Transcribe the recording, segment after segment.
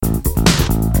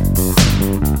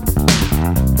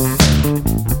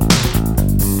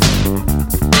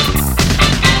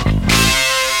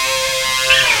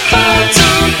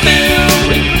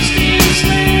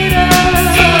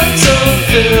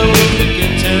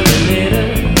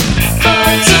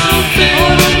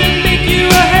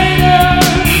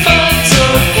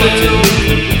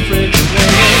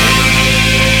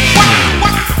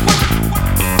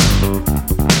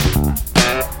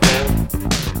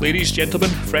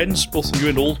gentlemen, friends, both new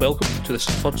and old, welcome to this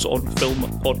Thuds on Film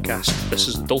podcast. This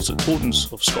is the dulcet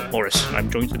tones of Scott Morris, and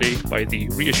I'm joined today by the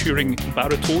reassuring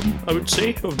baritone, I would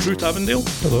say, of Drew Tavendale.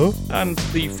 Hello. And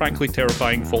the frankly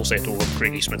terrifying falsetto of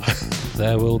Craig Eastman.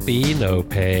 There will be no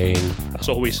pain. As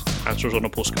always, answers on a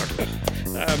postcard.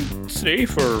 Today,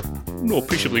 for no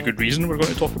appreciably good reason, we're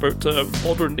going to talk about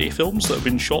modern day films that have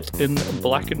been shot in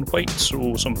black and white.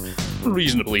 So some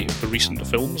reasonably recent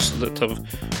films that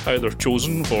have either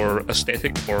chosen for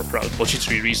aesthetic or perhaps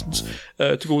budgetary reasons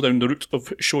to go down the route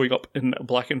of showing up in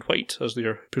black and white as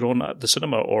they're put on at the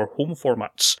cinema or home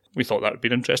formats. We thought that would be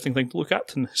an interesting thing to look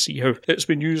at and see how it's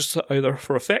been used either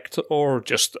for effect or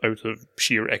just out of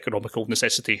sheer economical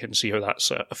necessity, and see how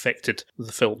that's affected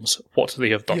the films, what they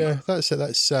have done. Yeah, that's it.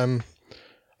 That's I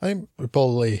think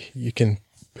probably you can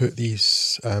put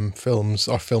these films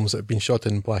that have been shot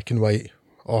in black and white,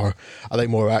 or I think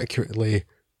more accurately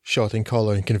shot in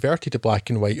colour and converted to black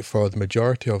and white for the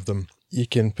majority of them. You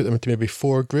can put them into maybe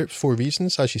four groups, four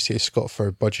reasons, as you say, Scott,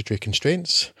 for budgetary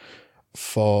constraints,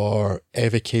 for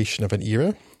evocation of an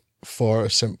era, for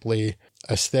simply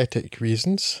aesthetic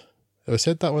reasons. Have I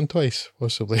said that one twice,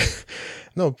 possibly?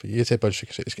 No, but you said budgetary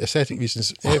constraints. Aesthetic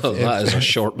reasons. That is a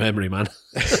short memory, man.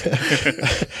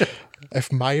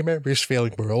 If my memory's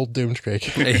failing, we're all doomed, Craig.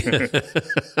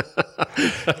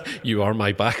 You are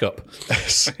my backup.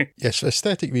 Yes, for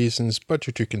aesthetic reasons,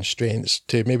 budgetary constraints,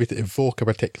 to evoke a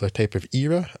particular type of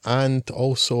era, and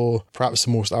also perhaps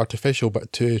the most artificial,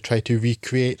 but to try to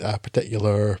recreate a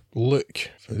particular look,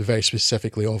 very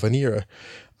specifically of an era.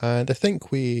 And I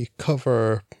think we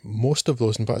cover most of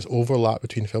those, in fact, overlap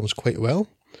between films quite well.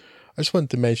 I just wanted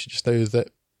to mention just now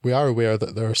that we are aware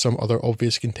that there are some other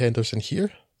obvious contenders in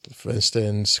here. For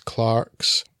instance,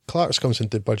 Clark's. Clark's comes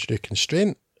into budgetary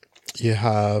constraint. You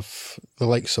have the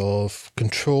likes of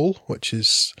Control, which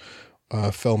is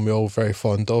a film we're all very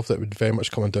fond of that would very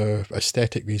much come under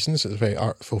aesthetic reasons. It's a very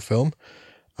artful film.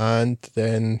 And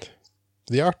then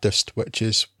The Artist, which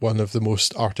is one of the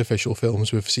most artificial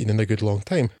films we've seen in a good long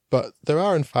time. But there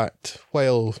are, in fact,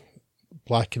 while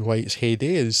black and white's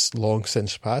heyday is long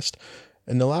since past,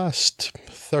 in the last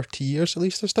 30 years at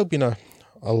least, there's still been a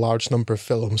large number of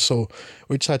films. So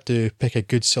we just had to pick a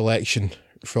good selection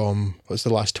from what's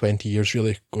the last 20 years,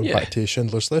 really, going back to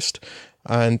Schindler's List.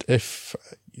 And if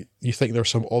you think there are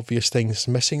some obvious things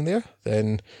missing there,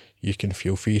 then you can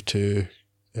feel free to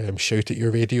shout at your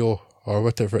radio or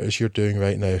whatever it is you're doing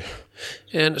right now.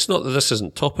 Yeah, and it's not that this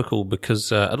isn't topical,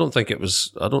 because I don't think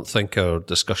our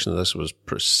discussion of this was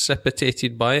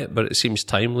precipitated by it, but it seems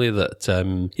timely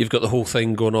that you've got the whole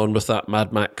thing going on with that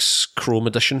Mad Max Chrome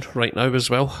edition right now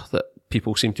as well, that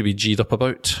people seem to be G'd up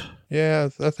about. Yeah,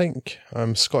 I think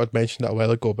Scott had mentioned that a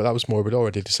while ago, but that was more, we'd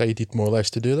already decided more or less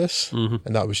to do this,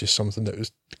 and that was just something that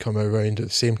was coming around at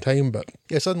the same time. But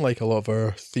yes, unlike a lot of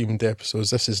our themed episodes,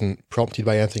 this isn't prompted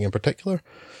by anything in particular.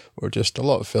 We're just a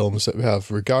lot of films that we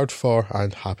have regard for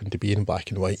and happen to be in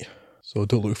black and white. So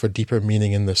don't look for deeper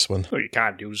meaning in this one. No, you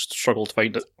can. You'll just struggle to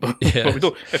find it. Yeah. But we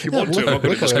don't, if you want to, I'm not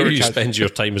going to How discourage you spend your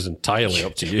time is entirely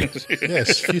up to you.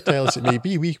 Yes, futile as it may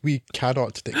be, we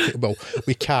cannot dictate. Well,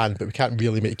 we can, but we can't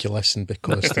really make you listen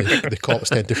because the cops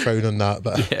tend to frown on that.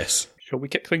 But Yes. Shall we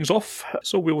kick things off?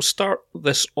 So we'll start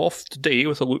this off today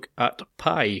with a look at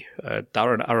Pi,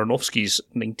 Darren Aronofsky's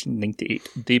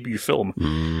 1998 debut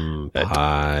film.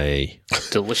 Pie.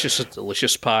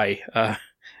 Delicious Pie.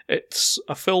 It's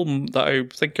a film that I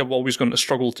think I'm always going to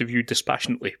struggle to view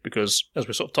dispassionately because, as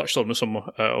we sort of touched on with some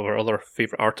of our other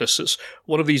favourite artists, it's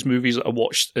one of these movies that I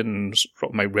watched in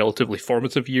my relatively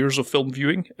formative years of film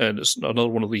viewing, and it's another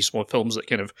one of these films that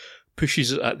kind of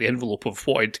pushes it at the envelope of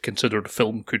what I'd considered a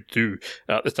film could do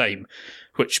at the time,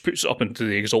 which puts it up into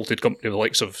the exalted company of the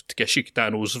likes of Takeshi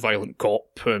Kitano's Violent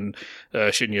Cop and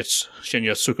Shinya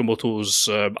Tsukamoto's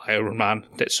Iron Man,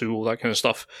 Tetsuo, that kind of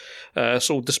stuff.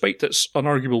 So despite its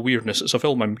unarguable weirdness, it's a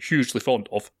film I'm hugely fond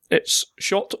of. It's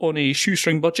shot on a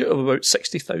shoestring budget of about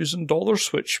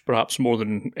 $60,000, which perhaps more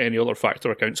than any other factor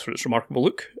accounts for its remarkable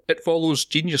look. It follows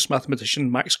genius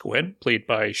mathematician Max Cohen, played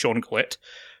by Sean Collette,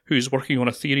 who's working on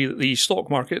a theory that the stock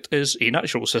market is a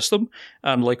natural system,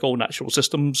 and like all natural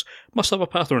systems, must have a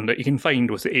pattern that he can find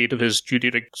with the aid of his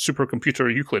jury-rigged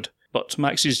supercomputer Euclid. But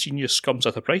Max's genius comes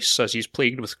at a price, as he's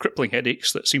plagued with crippling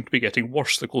headaches that seem to be getting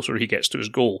worse the closer he gets to his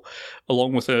goal,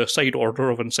 along with a side order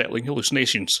of unsettling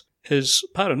hallucinations. His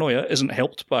paranoia isn't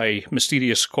helped by a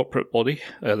mysterious corporate body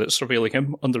that's surveilling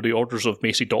him under the orders of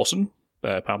Macy Dawson,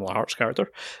 Pamela Hart's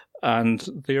character,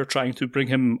 and they're trying to bring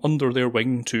him under their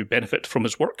wing to benefit from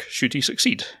his work, should he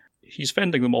succeed. he's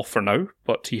fending them off for now,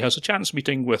 but he has a chance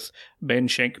meeting with Ben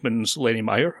Schenkman's Lenny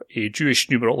Meyer, a Jewish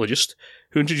numerologist,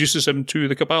 who introduces him to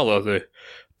the Kabbalah, the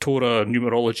Torah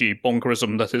numerology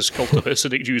bonkerism that his cult of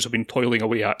Hasidic Jews have been toiling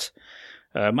away at.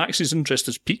 Max's interest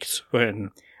is piqued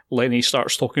when Lenny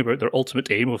starts talking about their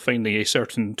ultimate aim of finding a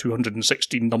certain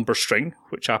 216 number string,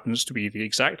 which happens to be the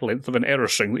exact length of an error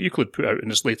string that Euclid put out in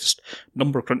his latest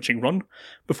number crunching run,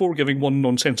 before giving one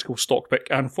nonsensical stock pick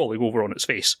and falling over on its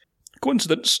face.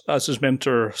 Coincidence, as his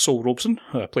mentor Sol Robeson,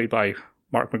 played by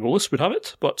Mark Margolis, would have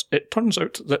it, but it turns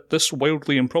out that this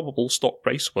wildly improbable stock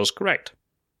price was correct.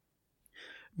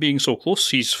 Being so close,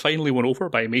 he's finally won over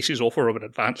by Macy's offer of an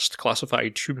advanced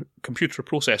classified computer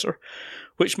processor,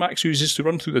 which Max uses to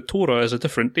run through the Torah as a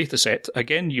different dataset,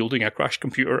 again yielding a crashed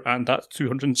computer and that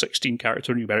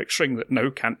 216-character numeric string that now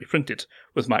can't be printed,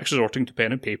 with Max resorting to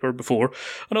pen and paper before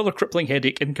another crippling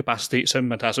headache incapacitates him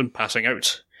and has him passing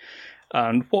out.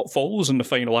 And what follows in the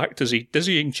final act is a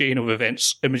dizzying chain of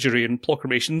events, imagery and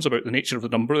proclamations about the nature of the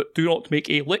number that do not make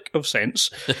a lick of sense,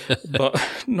 but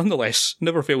nonetheless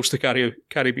never fails to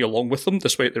carry me along with them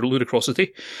despite their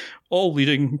ludicrosity, all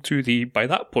leading to the, by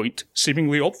that point,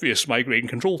 seemingly obvious migraine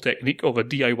control technique of a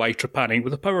DIY trepanning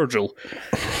with a power drill.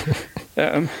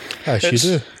 As you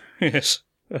do. Yes.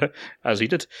 As he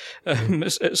did.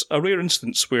 It's a rare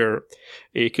instance where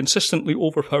a consistently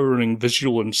overpowering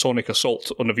visual and sonic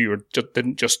assault on a viewer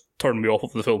didn't just turn me off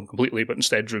of the film completely, but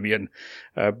instead drew me in.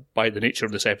 By the nature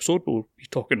of this episode, we'll be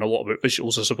talking a lot about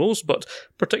visuals, I suppose, but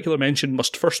particular mention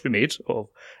must first be made of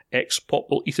ex-Pop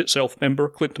Will Eat Itself member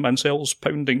Clint Mansell's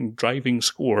pounding, driving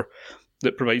score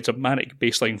that provides a manic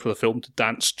bassline for the film to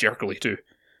dance jerkily to.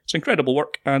 It's incredible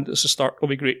work, and it's the start of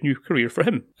a great new career for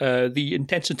him. The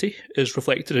intensity is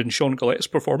reflected in Sean Gallette's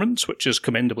performance, which is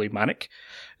commendably manic.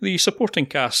 The supporting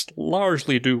cast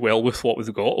largely do well with what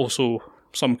we've got, also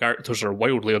some characters are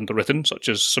wildly underwritten, such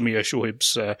as Samia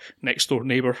Shoaib's next-door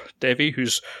neighbour, Devi,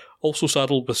 who's also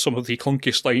saddled with some of the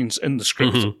clunkiest lines in the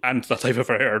script and that I've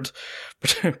ever heard,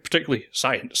 particularly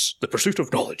science, the pursuit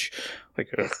of knowledge.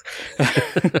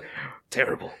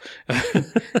 Terrible.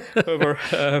 However,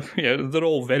 they're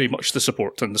all very much the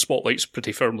support, and the spotlight's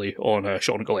pretty firmly on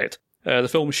Sean Gallette. The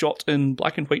film is shot in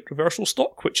black and white reversal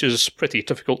stock, which is pretty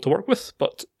difficult to work with,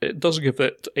 but it does give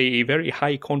it a very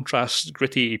high contrast,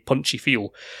 gritty, punchy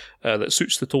feel that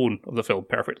suits the tone of the film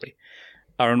perfectly.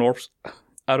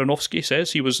 Aronofsky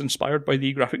says he was inspired by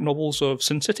the graphic novels of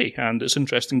Sin City, and it's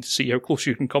interesting to see how close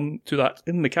you can come to that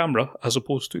in the camera, as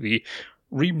opposed to the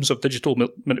reams of digital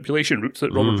manipulation route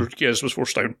that Robert Rodriguez was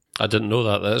forced down. I didn't know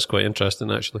that. That's quite interesting,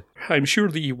 actually. I'm sure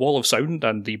the wall of sound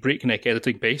and the breakneck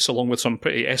editing pace, along with some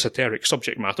pretty esoteric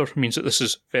subject matter, means that this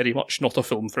is very much not a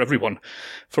film for everyone.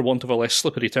 For want of a less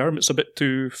slippery term, it's a bit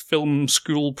too film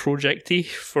school project-y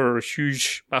for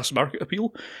huge mass market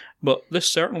appeal, but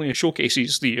this certainly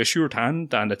showcases the assured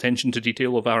hand and attention to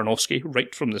detail of Aronofsky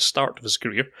right from the start of his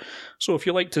career. So if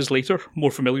you liked his later,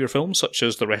 more familiar films such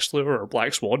as The Wrestler or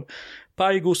Black Swan,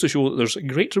 Pi goes to show that there's a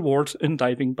great reward in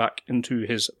diving back into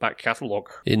his back catalogue.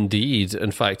 Indeed.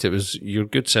 In fact, it was your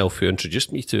good self who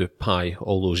introduced me to Pi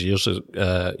all those years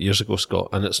ago, Scott,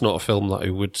 and it's not a film that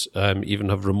I would even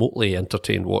have remotely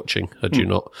entertained watching had you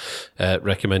not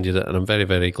recommended it, and I'm very,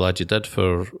 very glad you did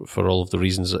for all of the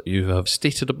reasons that you have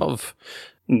stated above.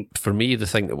 For me, the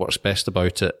thing that works best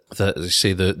about it, that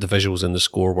say the visuals and the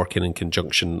score working in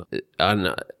conjunction,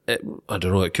 and I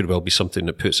don't know, it could well be something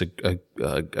that puts a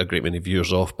great many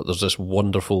viewers off, but there's this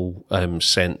wonderful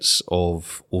sense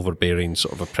of overbearing,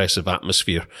 sort of oppressive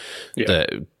atmosphere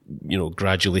that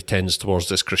gradually tends towards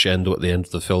this crescendo at the end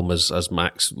of the film as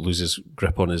Max loses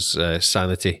grip on his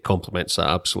sanity. Complements that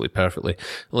absolutely perfectly.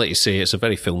 And like you say, it's a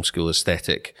very film school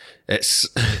aesthetic.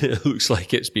 It looks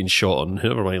like it's been shot on,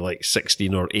 never mind, like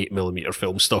 16 or 8mm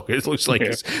film stock. It looks like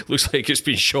it's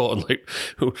been shot on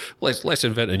let's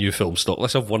invent a new film stock.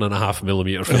 Let's have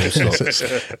 1.5mm film stock.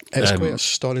 It's quite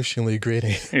astonishingly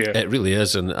grainy. Yeah. It really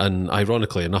is, and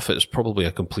ironically enough, it's probably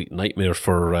a complete nightmare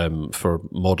for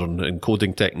modern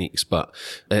encoding techniques. But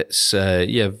it's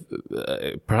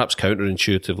perhaps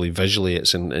counterintuitively, visually,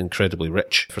 it's incredibly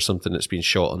rich for something that's been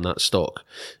shot on that stock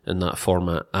in that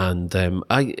format. And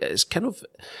it's kind of,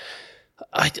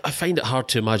 I find it hard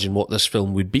to imagine what this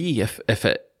film would be if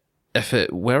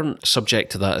it weren't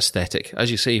subject to that aesthetic.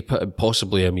 As you say,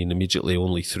 possibly, immediately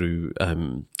only through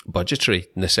budgetary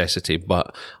necessity,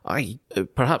 but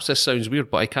perhaps this sounds weird,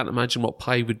 but I can't imagine what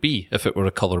Pi would be if it were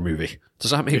a colour movie,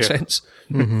 Does that make sense?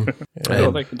 I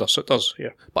think it does. It does, yeah.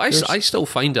 But I still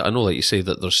find it, I know, like you say,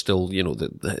 that there's still,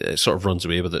 it sort of runs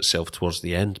away with itself towards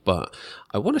the end, but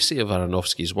I want to say of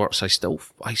Aronofsky's works, I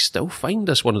still find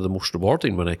this one of the most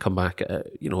rewarding when I come back.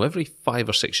 Every 5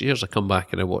 or 6 years I come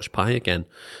back and I watch Pi again,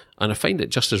 and I find it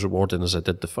just as rewarding as I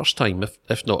did the first time,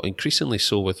 if not increasingly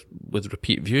so with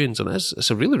repeat viewings, and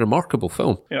it's a really remarkable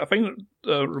film. Yeah, I find it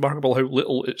remarkable how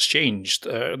little it's changed,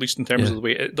 at least in terms of the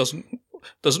way it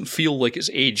doesn't feel like it's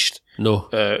aged. No.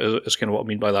 Is kind of what I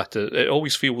mean by that. It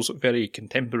always feels very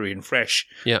contemporary and fresh,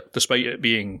 despite it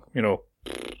being,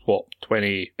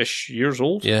 20-ish years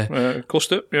old? Yeah. Close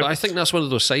to it. Yeah. But I think that's one of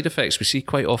those side effects we see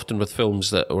quite often with films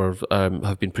that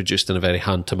have been produced in a very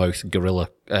hand-to-mouth guerrilla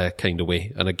kind of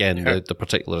way. And again, the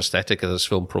particular aesthetic of this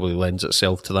film probably lends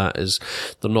itself to that, is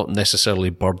they're not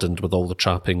necessarily burdened with all the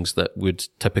trappings that would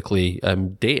typically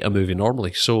date a movie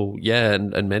normally. So, yeah,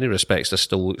 in many respects, this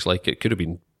still looks like it could have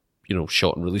been,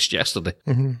 shot and released yesterday.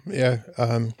 Mm-hmm. Yeah.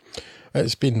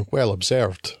 It's been well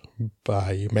observed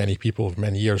by many people for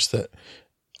many years that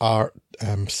art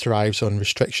thrives on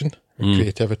restriction, and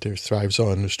creativity thrives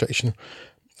on restriction.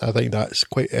 I think that's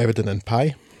quite evident in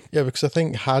Pi. Yeah, because I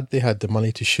think had they had the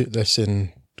money to shoot this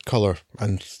in colour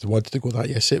and wanted to go that,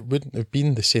 yes, it wouldn't have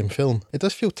been the same film. It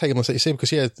does feel timeless, like you say,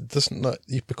 because it doesn't,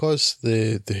 because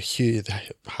the hue, the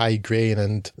high grain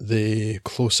and the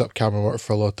close-up camera work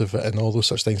for a lot of it and all those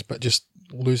sorts of things, but just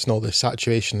losing all the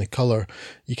saturation and colour,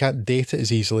 you can't date it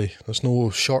as easily. There's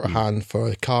no shorthand for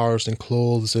the cars and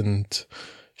clothes and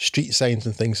street signs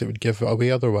and things that would give it away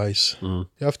otherwise. You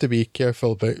have to be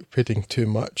careful about putting too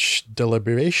much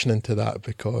deliberation into that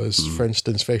because, for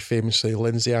instance, very famously,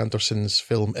 Lindsay Anderson's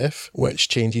film If, which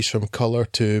changes from colour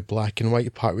to black and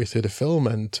white partway through the film,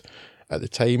 and at the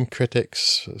time,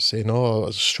 critics saying, oh,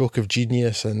 it's a stroke of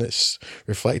genius and it's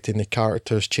reflecting the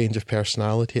character's change of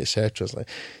personality, etc. It's like,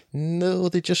 no,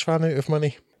 they just ran out of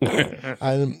money.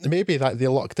 And maybe that they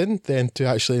locked in then to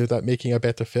actually that making a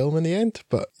better film in the end.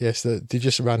 But yes, they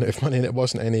just ran out of money and it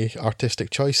wasn't any artistic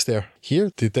choice there.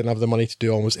 Here, they didn't have the money to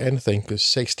do almost anything because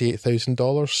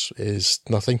 $68,000 is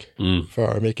nothing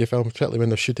for making a film, particularly when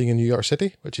they're shooting in New York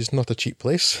City, which is not a cheap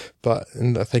place.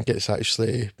 And I think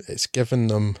it's given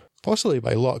them, possibly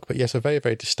by luck, but yes, a very,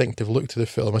 very distinctive look to the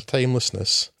film, a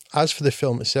timelessness. As for the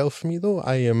film itself, for me though,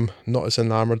 I am not as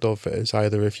enamoured of it as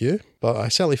either of you, but I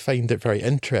certainly find it very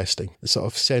interesting. The sort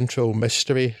of central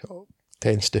mystery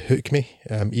tends to hook me,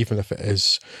 even if it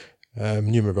is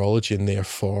numerology in there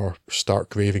for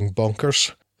stark raving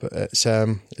bonkers. But it's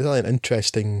really an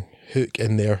interesting hook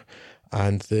in there,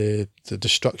 and the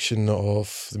destruction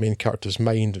of the main character's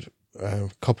mind,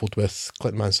 coupled with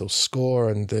Clinton Mansell's score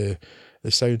and the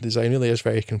sound design, really is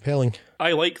very compelling.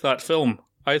 I like that film.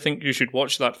 I think you should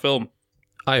watch that film.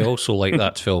 I also like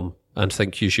that film and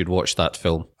think you should watch that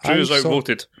film. Drew's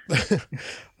outvoted.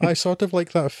 I sort of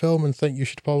like that film and think you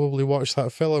should probably watch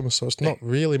that film, so it's not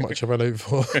really much of an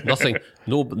outvote. Nothing.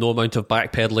 No amount of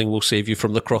backpedaling will save you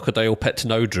from the crocodile pit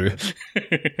now, Drew.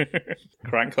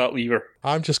 Crank that lever.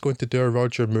 I'm just going to do a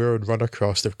Roger Moore and run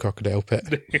across the crocodile pit.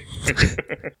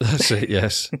 That's it,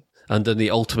 yes. And in the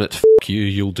ultimate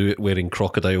you'll do it wearing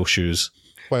crocodile shoes.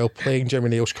 While playing Jimmy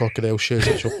Nail's crocodile shoes,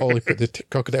 which will probably put the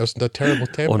crocodiles into a terrible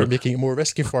temper, making it more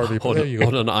risky for me. But there you go.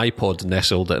 On an iPod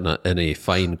nestled in a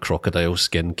fine crocodile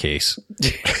skin case.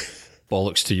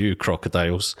 Bollocks to you,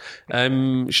 crocodiles.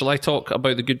 Shall I talk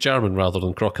about The Good German rather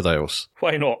than crocodiles?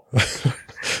 Why not?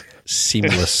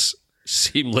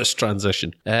 Seamless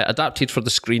transition. Adapted for the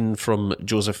screen from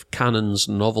Joseph Cannon's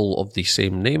novel of the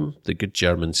same name, The Good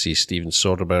German sees Steven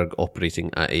Soderbergh operating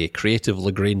at a creative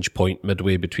Lagrange point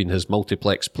midway between his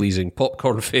multiplex-pleasing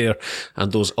popcorn fare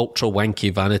and those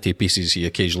ultra-wanky vanity pieces he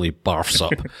occasionally barfs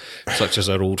up, such as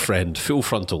our old friend Full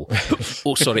Frontal.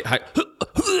 Oh, sorry.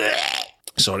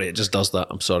 Sorry, it just does that.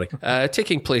 I'm sorry.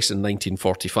 Taking place in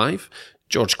 1945,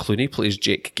 George Clooney plays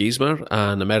Jake Geismar,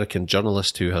 an American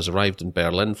journalist who has arrived in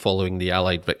Berlin following the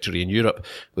Allied victory in Europe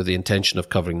with the intention of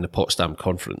covering the Potsdam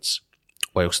Conference.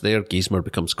 Whilst there, Geismar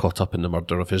becomes caught up in the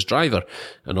murder of his driver,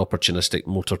 an opportunistic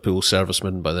motor pool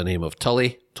serviceman by the name of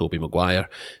Tully, Tobey Maguire,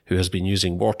 who has been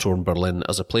using war-torn Berlin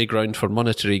as a playground for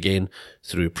monetary gain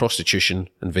through prostitution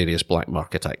and various black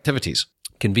market activities.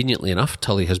 Conveniently enough,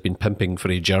 Tully has been pimping for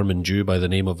a German Jew by the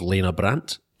name of Lena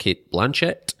Brandt, Kate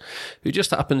Blanchett, who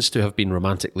just happens to have been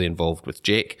romantically involved with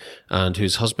Jake, and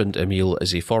whose husband Emil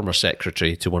is a former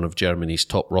secretary to one of Germany's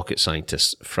top rocket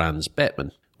scientists, Franz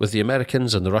Bettmann. With the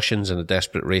Americans and the Russians in a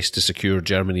desperate race to secure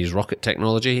Germany's rocket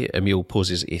technology, Emil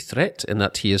poses a threat in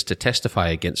that he is to testify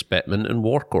against Bettman in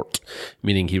war court,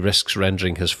 meaning he risks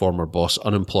rendering his former boss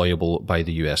unemployable by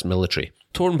the US military.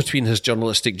 Torn between his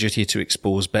journalistic duty to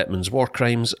expose Bettman's war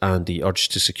crimes and the urge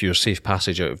to secure safe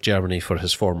passage out of Germany for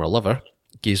his former lover,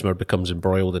 Geismar becomes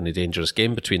embroiled in a dangerous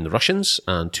game between the Russians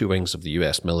and two wings of the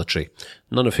US military,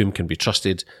 none of whom can be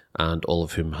trusted and all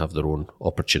of whom have their own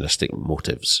opportunistic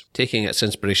motives. Taking its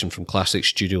inspiration from classic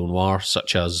studio noir,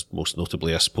 such as, most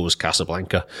notably I suppose,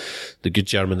 Casablanca, The Good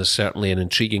German is certainly an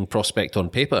intriguing prospect on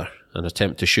paper, an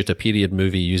attempt to shoot a period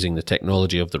movie using the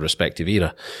technology of the respective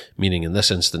era, meaning in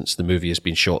this instance the movie has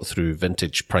been shot through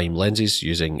vintage prime lenses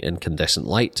using incandescent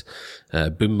light,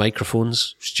 boom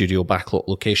microphones, studio backlot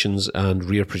locations and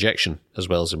rear projection, as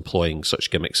well as employing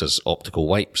such gimmicks as optical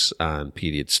wipes and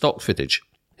period stock footage.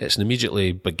 It's an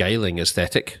immediately beguiling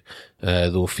aesthetic,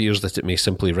 though fears that it may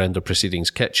simply render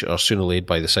proceedings kitsch are soon allayed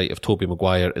by the sight of Tobey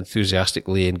Maguire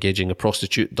enthusiastically engaging a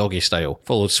prostitute doggy style,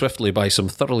 followed swiftly by some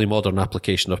thoroughly modern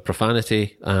application of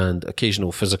profanity and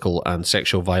occasional physical and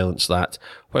sexual violence that,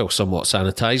 while somewhat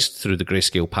sanitised through the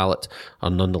grayscale palette,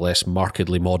 are nonetheless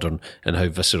markedly modern in how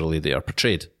viscerally they are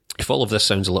portrayed. If all of this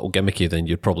sounds a little gimmicky, then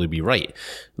you'd probably be right,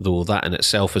 though that in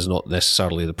itself is not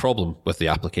necessarily the problem with the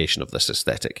application of this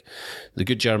aesthetic. The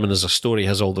Good German as a story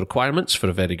has all the requirements for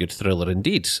a very good thriller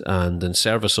indeed, and in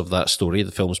service of that story,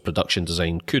 the film's production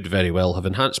design could very well have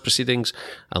enhanced proceedings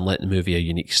and lent the movie a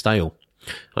unique style.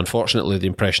 Unfortunately, the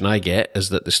impression I get is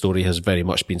that the story has very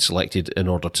much been selected in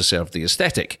order to serve the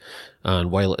aesthetic,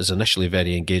 and while it is initially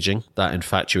very engaging, that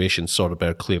infatuation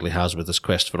Soderbergh clearly has with his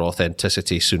quest for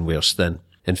authenticity soon wears thin.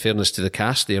 In fairness to the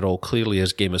cast, they are all clearly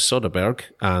as game as Soderbergh,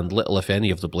 and little if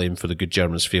any of the blame for The Good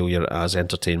German's failure as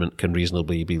entertainment can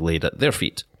reasonably be laid at their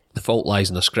feet. The fault lies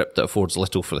in a script that affords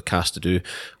little for the cast to do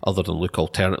other than look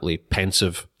alternately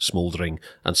pensive, smouldering,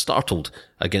 and startled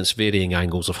against varying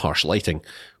angles of harsh lighting,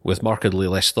 with markedly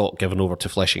less thought given over to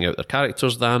fleshing out their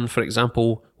characters than, for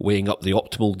example, weighing up the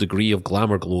optimal degree of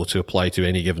glamour glow to apply to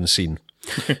any given scene.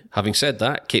 Having said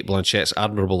that, Cate Blanchett's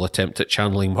admirable attempt at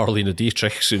channeling Marlene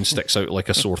Dietrich soon sticks out like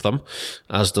a sore thumb,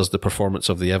 as does the performance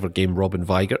of the ever-game Robin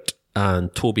Weigert,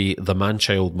 and Tobey the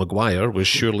Man-Child Maguire was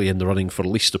surely in the running for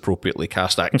least appropriately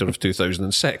cast actor of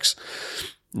 2006.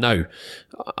 Now,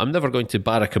 I'm never going to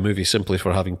barrack a movie simply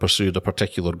for having pursued a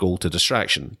particular goal to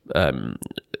distraction.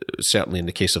 Certainly in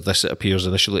the case of this, it appears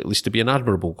initially at least to be an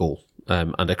admirable goal,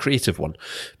 and a creative one.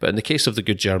 But in the case of The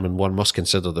Good German, one must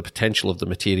consider the potential of the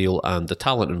material and the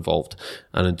talent involved,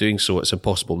 and in doing so, it's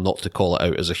impossible not to call it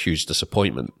out as a huge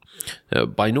disappointment.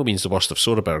 By no means the worst of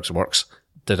Soderbergh's works.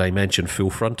 Did I mention Full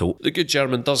Frontal? The Good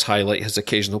German does highlight his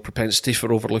occasional propensity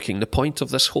for overlooking the point of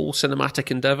this whole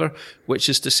cinematic endeavour, which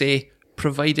is to say,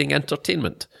 providing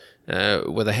entertainment.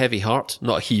 With a heavy heart,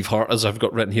 not a heave heart as I've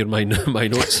got written here in my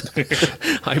notes.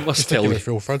 I must tell you.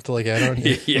 Full Frontal again, aren't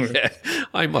you? Yeah,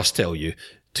 I must tell you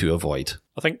to avoid.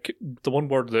 I think the one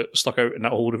word that stuck out in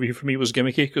that whole review for me was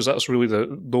gimmicky, because that's really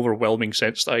the overwhelming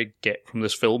sense that I get from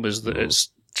this film, is that it's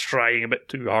trying a bit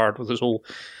too hard with this whole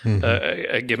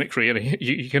gimmickry, and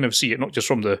you kind of see it not just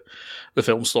from the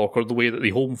film stock or the way that the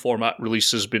home format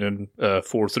release has been in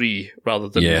 4:3 rather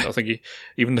than I think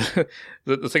even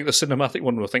the thing, the cinematic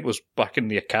one I think was back in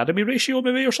the Academy ratio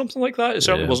maybe or something like that. It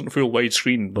certainly wasn't full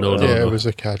widescreen. But, no, it was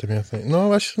Academy I think.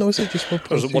 No, actually, no, was it just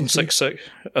 1.3? Was it 1.66?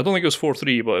 I don't think it was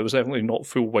 4:3, but it was definitely not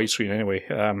full widescreen anyway.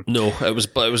 No, it was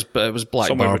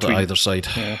black barred at either side.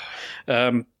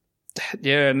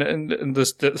 Yeah. And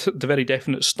the very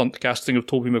definite stunt casting of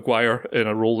Tobey Maguire in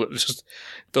a role that just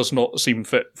does not seem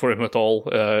fit for him at all.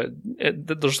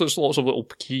 There's lots of little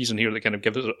keys in here that kind of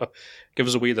give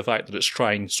us away the fact that it's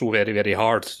trying so very, very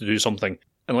hard to do something.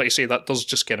 And like I say, that does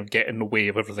just kind of get in the way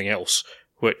of everything else,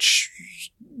 which,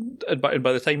 and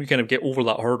by the time you kind of get over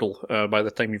that hurdle, by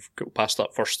the time you've got past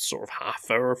that first sort of half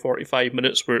hour, 45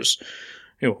 minutes, where it's,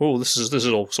 this is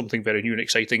all something very new and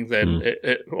exciting, then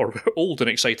or old and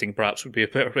exciting perhaps would be a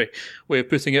better way of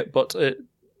putting it, but it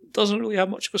doesn't really have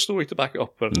much of a story to back it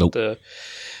up. And nope.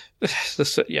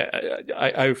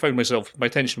 I found myself, my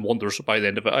attention wanders by the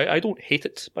end of it. I don't hate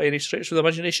it by any stretch of the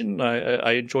imagination.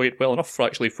 I enjoy it well enough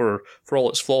for all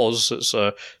its flaws. It's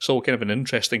still kind of an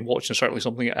interesting watch and certainly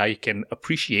something I can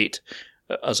appreciate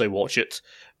as I watch it,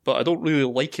 but I don't really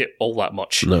like it all that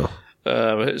much. No.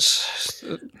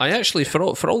 I actually, for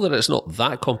all that it's not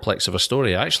that complex of a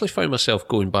story, I actually found myself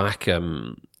going back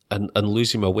and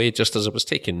losing my way just as I was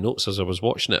taking notes as I was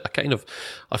watching it.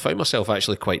 I found myself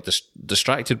actually quite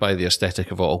distracted by the aesthetic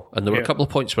of it all. And there were a couple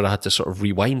of points where I had to sort of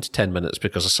rewind 10 minutes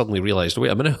because I suddenly realised, wait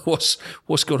a minute,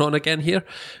 what's going on again here?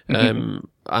 Mm-hmm.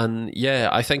 And yeah,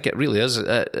 I think it really is.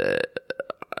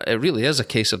 it really is a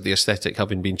case of the aesthetic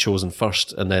having been chosen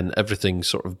first, and then everything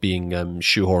sort of being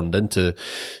shoehorned into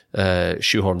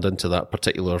that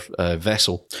particular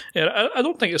vessel. Yeah, I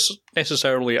don't think it's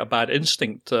necessarily a bad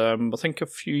instinct. I think a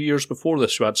few years before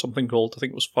this, you had something called, I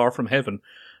think it was Far From Heaven,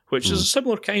 which is a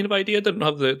similar kind of idea.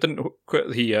 Didn't quite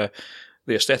the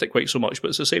aesthetic quite so much, but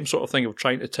it's the same sort of thing of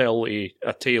trying to tell a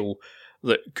tale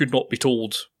that could not be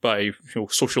told by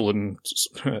social and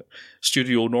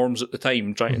studio norms at the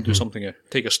time, trying to do something,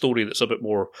 take a story that's a bit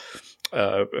more,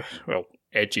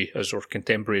 edgy as or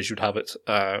contemporary as you'd have it,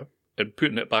 and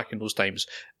putting it back in those times.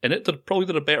 And it probably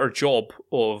did a better job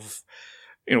of,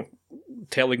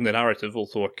 telling the narrative,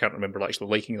 although I can't remember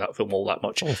actually liking that film all that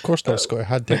much. Oh, of course not, Scott. It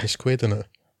had Dennis Quaid in it.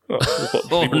 Well,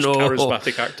 the most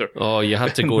charismatic actor. Oh, you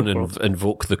had to go and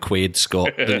invoke the Quaid,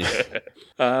 Scott, didn't you?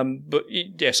 But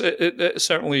yes, it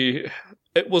certainly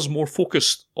was more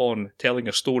focused on telling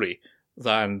a story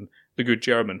than The Good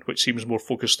German, which seems more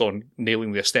focused on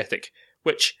nailing the aesthetic,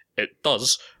 which it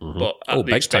does, but at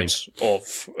the expense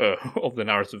of the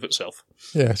narrative itself.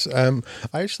 Yes, I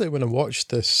actually, when I watched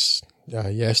this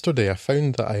yesterday, I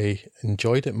found that I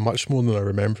enjoyed it much more than I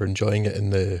remember enjoying it in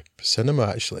the cinema,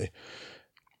 actually.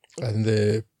 And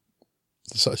the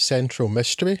sort of central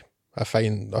mystery I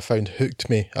found hooked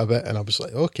me a bit, and I was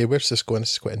like, okay, where's this going?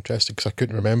 This is quite interesting, because I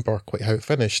couldn't remember quite how it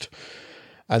finished.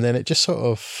 And then it just sort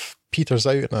of peters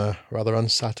out in a rather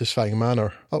unsatisfying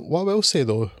manner. What I will say,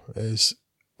 though, is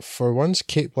for once,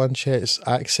 Cate Blanchett's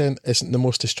accent isn't the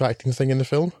most distracting thing in the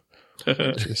film.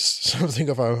 It's something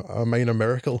of a minor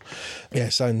miracle.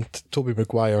 Yes, and Tobey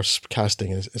Maguire's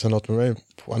casting is an odd one.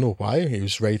 I know why. He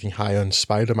was riding high on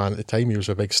Spider-Man at the time. He was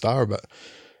a big star, but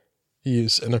he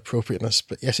was inappropriateness.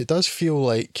 But yes, it does feel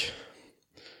like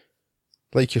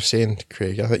you're saying,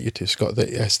 Craig, I think you too, Scott, that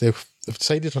yes, they've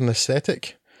decided on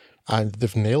aesthetic and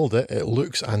they've nailed it. It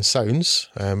looks and sounds,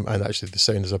 and actually the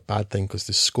sound is a bad thing because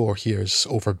the score here is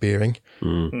overbearing.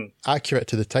 Accurate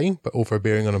to the time, but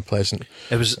overbearing and unpleasant.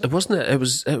 It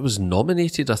was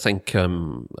nominated, I think.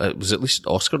 It was at least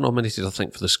Oscar nominated, I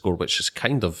think, for the score, which is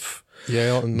kind of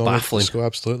baffling. Score,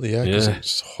 absolutely, yeah, because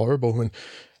it's horrible. When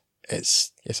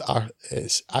it's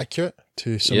accurate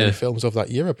to so many films of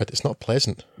that era, but it's not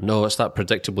pleasant. No, it's that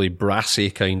predictably brassy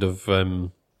kind of.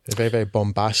 Very, very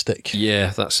bombastic. Yeah,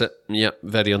 that's it. Yeah,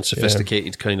 very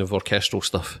unsophisticated kind of orchestral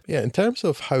stuff. Yeah, in terms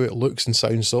of how it looks and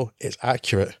sounds, though, it's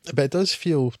accurate. But it does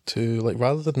feel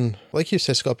rather than, like you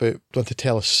said, Scott, about wanting to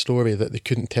tell a story that they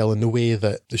couldn't tell in the way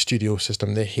that the studio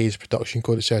system, the Hays production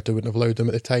code, etc., wouldn't have allowed them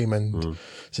at the time, and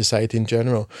society in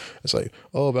general. It's like,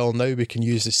 oh, well, now we can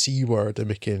use the C word and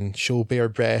we can show bare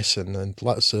breasts and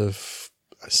lots of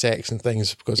sex and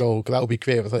things, because that'll be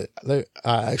great without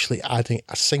actually adding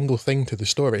a single thing to the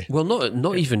story. Well,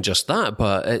 not even just that,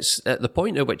 but it's at the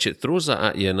point at which it throws that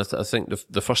at you, and I think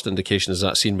the first indication is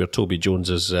that scene where Toby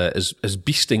Jones is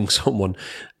beasting someone,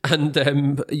 and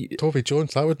Toby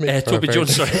Jones, that would make Toby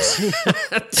Jones,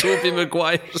 sorry, Toby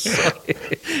Maguire. Sorry,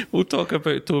 we'll talk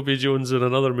about Toby Jones in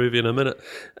another movie in a minute.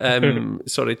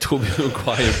 Sorry, Toby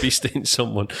Maguire beasting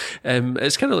someone.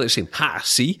 It's kind of like saying,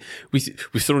 see, we've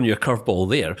thrown you a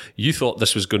curveball there. You thought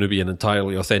this was going to be an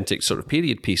entirely authentic sort of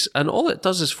period piece, and all it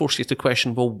does is force you to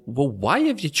question, well, why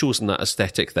have you chosen that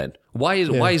aesthetic then? Why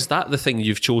is that the thing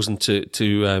you've chosen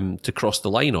to cross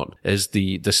the line on? Is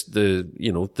the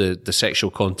sexual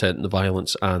content and the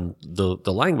violence and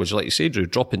the language, like you say, Drew,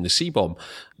 dropping the C-bomb.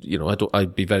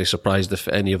 I'd be very surprised if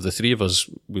any of the three of us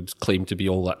would claim to be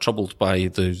all that troubled by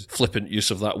the flippant use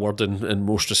of that word in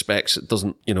most respects. It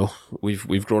doesn't,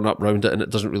 we've grown up round it and it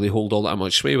doesn't really hold all that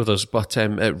much sway with us, but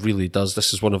it really does.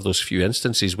 This is one of those few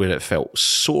instances where it felt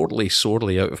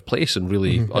sorely out of place and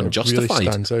really unjustified. It really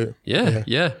stands out.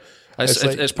 Yeah.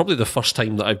 It's probably the first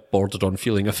time that I've bordered on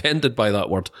feeling offended by that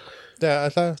word.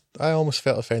 Yeah, I almost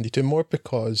felt offended too, more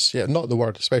because, not the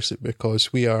word, especially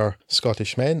because we are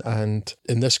Scottish men, and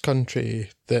in this country,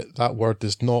 that word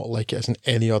is not like it is in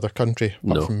any other country,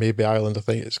 apart from maybe Ireland. I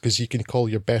think it's because you can call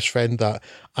your best friend that,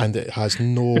 and it has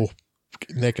no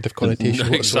negative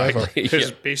connotation whatsoever. It's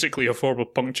basically a form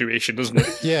of punctuation, isn't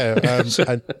it? Yeah,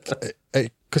 and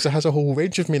because it has a whole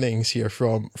range of meanings here,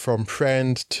 from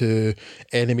friend to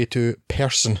enemy to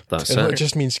person. That's and it. It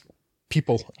just means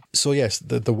people. So yes,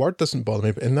 the word doesn't bother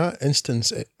me, but in that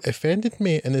instance it offended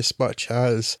me in as much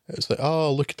as it's like,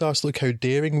 oh, look at us, look how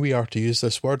daring we are to use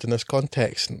this word in this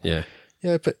context. And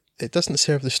yeah, but it doesn't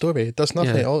serve the story. It does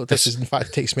nothing. All this is, in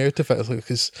fact, takes me out of it,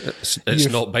 because it's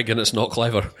not big and it's not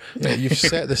clever. Yeah, you've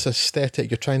set this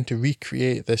aesthetic, you're trying to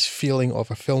recreate this feeling of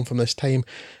a film from this time,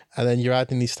 and then you're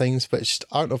adding these things which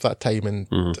aren't of that time, and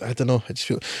I don't know, I just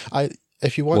feel,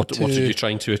 if you want what are you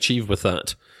trying to achieve with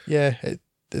that? Yeah,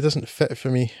 it doesn't fit for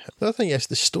me. The other thing is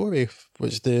the story,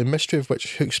 was the mystery of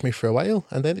which hooks me for a while,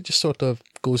 and then it just sort of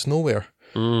goes nowhere.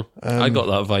 I got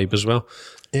that vibe as well.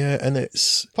 Yeah, and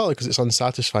it's partly because it's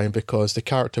unsatisfying because the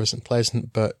character isn't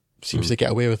pleasant, but seems to get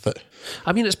away with it.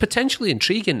 I mean, it's potentially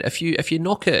intriguing if you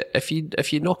knock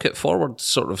it forward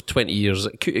sort of 20 years.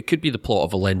 It could be the plot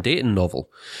of a Len Deighton novel.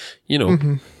 You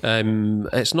know,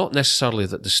 it's not necessarily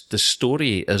that the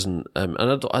story isn't.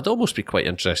 And I'd almost be quite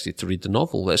interested to read the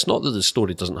novel. It's not that the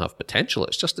story doesn't have potential.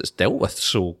 It's just it's dealt with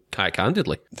so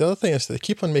candidly. The other thing is that they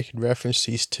keep on making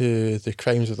references to the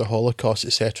crimes of the Holocaust,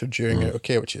 etc. during it.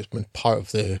 Okay, which has been part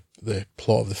of the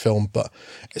plot of the film, but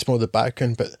it's more the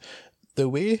background. But the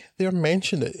way they're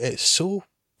mentioned, it's so,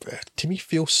 to me,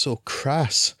 feels so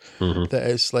crass that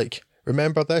it's like,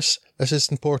 remember this is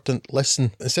important,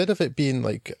 listen. Instead of it being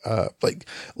like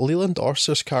Leland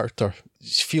Orser's character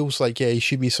feels like, yeah, he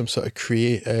should be some sort of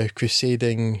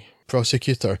crusading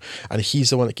prosecutor, and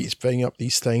he's the one that keeps bringing up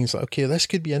these things. Like, okay, this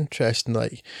could be interesting.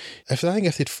 Like, I think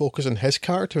if they'd focus on his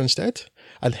character instead,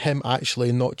 and him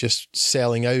actually not just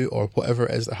selling out or whatever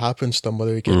it is that happens to him,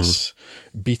 whether he gets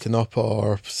beaten up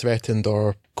or threatened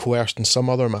or coerced in some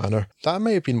other manner, that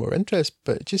might have been more interest.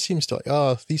 But it just seems to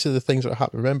these are the things that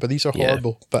happen. Remember, these are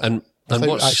horrible, but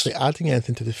without actually adding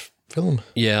anything to the film.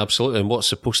 Yeah, absolutely. And what's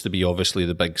supposed to be obviously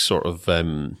the big sort of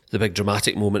the big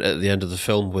dramatic moment at the end of the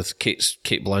film with Kate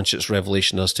Blanchett's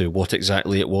revelation as to what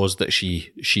exactly it was that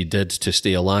she did to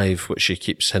stay alive, which she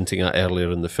keeps hinting at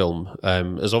earlier in the film,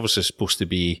 is obviously supposed to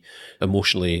be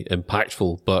emotionally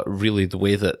impactful. But really, the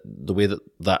way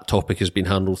that topic has been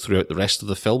handled throughout the rest of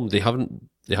the film, they haven't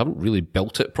really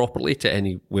built it properly to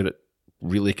anywhere it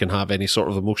really can have any sort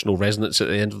of emotional resonance at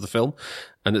the end of the film.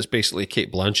 And it's basically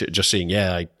Kate Blanchett just saying,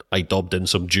 yeah, I dobbed in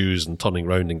some Jews and turning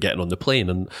around and getting on the plane.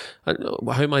 And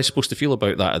how am I supposed to feel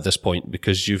about that at this point?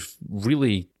 Because you've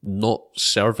really not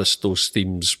serviced those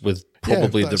themes with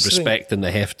probably the respect and the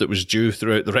heft that was due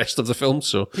throughout the rest of the film.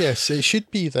 So yes, it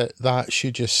should be that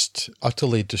should just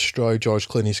utterly destroy George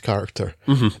Clooney's character.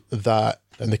 That.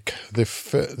 And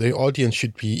the audience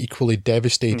should be equally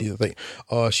devastated. Like,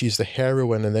 oh, she's the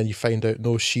heroine, and then you find out,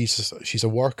 no, she's a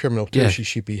war criminal too. Yeah. She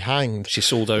should be hanged. She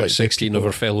sold out 16 of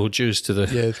her fellow Jews to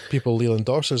the people Leland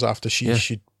Orser's after. She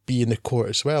should be in the court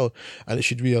as well, and it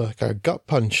should be like a gut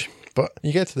punch. But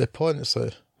you get to the point, it's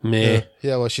like,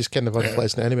 well, she's kind of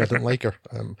unpleasant anyway. I don't like her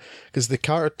because the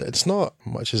character. It's not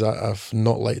much as I've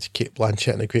not liked Kate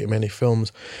Blanchett in a great many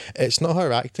films. It's not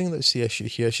her acting that's the issue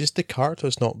here. It's just the character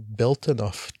is not built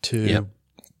enough to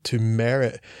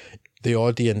merit the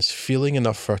audience feeling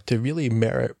enough for her to really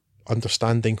merit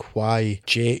understanding why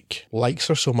Jake likes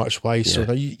her so much. Why? So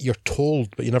now you're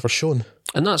told, but you're never shown.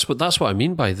 And that's what I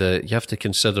mean by you have to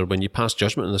consider when you pass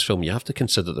judgment on this film. You have to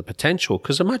consider the potential,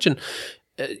 because imagine.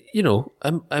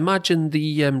 Imagine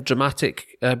the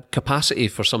dramatic capacity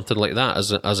for something like that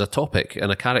as a topic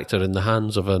and a character in the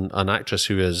hands of an actress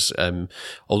who is,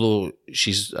 although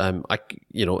she's,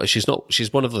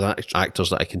 she's one of the actors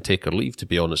that I can take or leave, to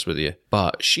be honest with you.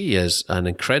 But she is an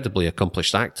incredibly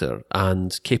accomplished actor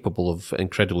and capable of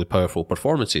incredibly powerful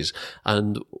performances.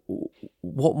 And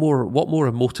what more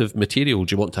emotive material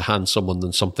do you want to hand someone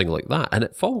than something like that? And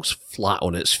it falls flat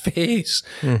on its face.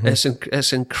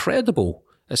 It's incredible.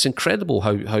 It's incredible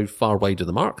how far wide of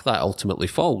the mark that ultimately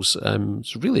falls.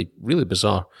 It's really, really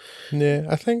bizarre. Yeah,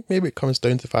 I think maybe it comes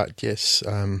down to the fact,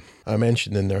 I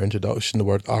mentioned in their introduction the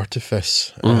word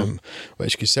artifice,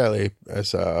 which could certainly,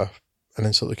 as an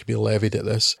insult that could be levied at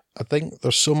this. I think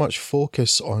there's so much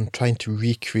focus on trying to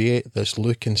recreate this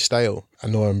look and style. I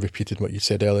know I'm repeating what you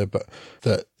said earlier, but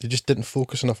that they just didn't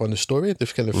focus enough on the story.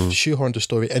 They've kind of shoehorned the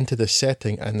story into this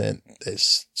setting, and then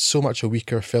it's so much a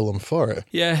weaker film for it.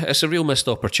 Yeah, it's a real missed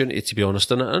opportunity, to be honest,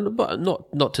 but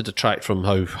not to detract from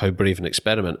how brave an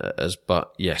experiment it is,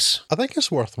 but yes. I think it's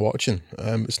worth watching.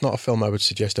 It's not a film I would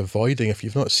suggest avoiding if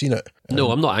you've not seen it.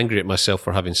 No, I'm not angry at myself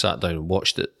for having sat down and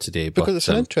watched it today. Because it's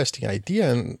an interesting idea,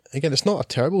 and again, it's not a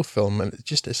terrible film, and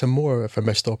it's a more of a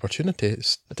missed opportunity.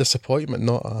 It's a disappointment,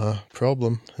 not a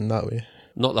problem in that way.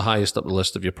 Not the highest up the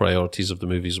list of your priorities of the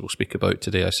movies we'll speak about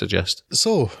today, I suggest.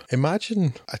 So,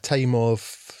 imagine a time of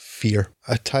fear,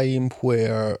 a time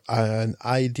where an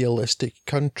idealistic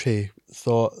country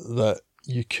thought that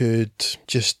you could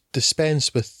just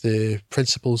dispense with the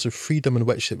principles of freedom in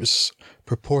which it was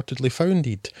purportedly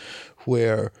founded,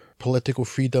 where political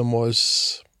freedom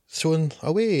was thrown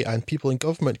away and people in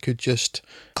government could just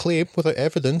claim without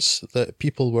evidence that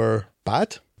people were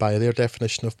bad by their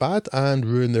definition of bad and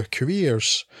ruin their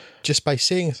careers just by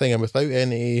saying a thing and without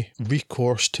any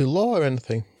recourse to law or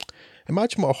anything.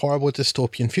 Imagine what a horrible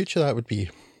dystopian future that would be.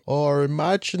 Or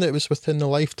imagine it was within the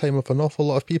lifetime of an awful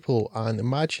lot of people, and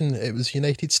imagine it was the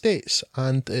United States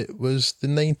and it was the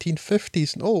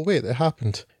 1950s. Oh, wait, it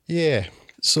happened. Yeah.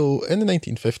 So in the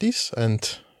 1950s,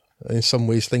 and in some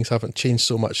ways things haven't changed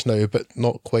so much now, but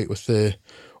not quite with the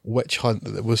witch hunt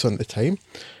that was at the time.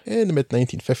 In the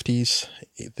mid-1950s,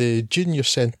 the junior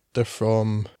senator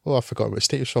from, I forgot what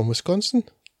state he was from, Wisconsin?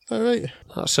 Is that right?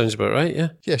 That sounds about right, yeah.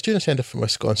 Yes, junior senator from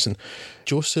Wisconsin,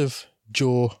 Joseph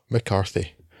Joe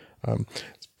McCarthy.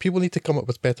 People need to come up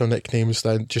with better nicknames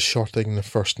than just shortening the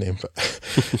first name.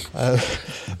 But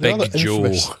Big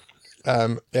Joe.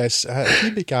 He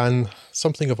began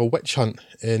something of a witch hunt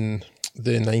in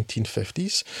the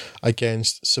 1950s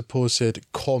against supposed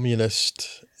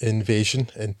communist invasion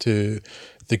into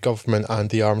the government and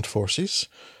the armed forces.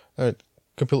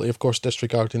 Completely, of course,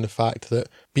 disregarding the fact that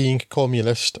being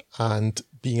communist and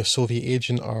being a Soviet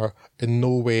agent are in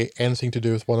no way anything to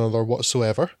do with one another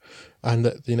whatsoever, and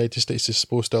that the United States is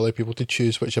supposed to allow people to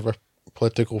choose whichever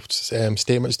political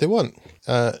statements they want.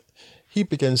 He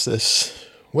begins this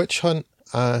witch hunt,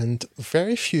 and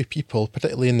very few people,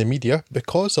 particularly in the media,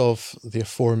 because of the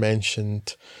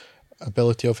aforementioned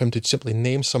ability of him to simply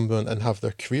name someone and have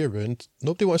their career ruined,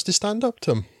 nobody wants to stand up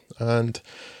to him. And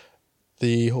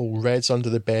the whole Reds under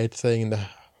the bed thing, the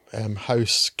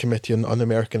House Committee on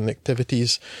Un-American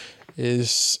Activities,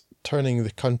 is turning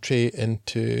the country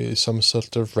into some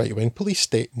sort of right-wing police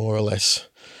state, more or less.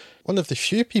 One of the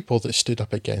few people that stood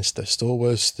up against this, though,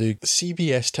 was the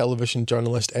CBS television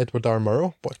journalist Edward R.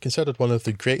 Murrow, considered one of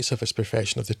the greats of his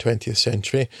profession of the 20th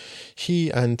century.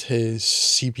 He and his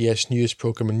CBS News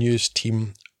program and news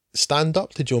team stand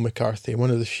up to Joe McCarthy, one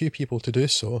of the few people to do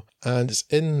so. And it's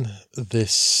in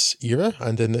this era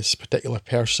and in this particular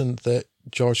person that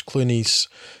George Clooney's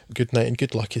Good Night and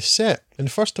Good Luck is set.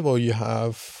 And first of all, we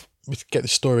get the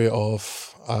story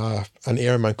of an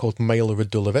airman called Milo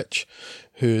Radulovich,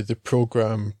 who the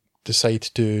programme decides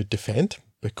to defend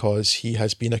because he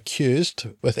has been accused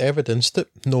with evidence that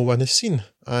no one has seen.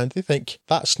 And they think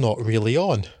that's not really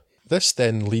on. This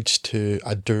then leads to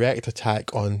a direct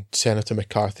attack on Senator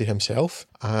McCarthy himself,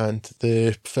 and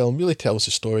the film really tells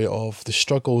the story of the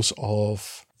struggles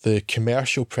of the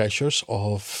commercial pressures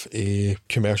of a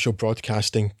commercial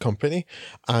broadcasting company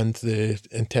and the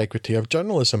integrity of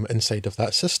journalism inside of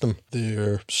that system.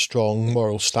 Their strong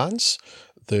moral stance,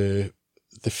 the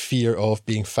fear of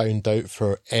being found out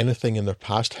for anything in their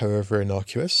past, however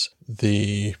innocuous,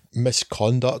 the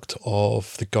misconduct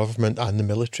of the government and the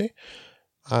military,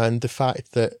 and the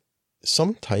fact that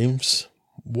sometimes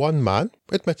one man,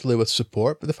 admittedly with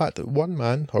support, but the fact that one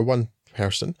man or one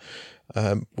person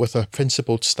with a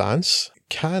principled stance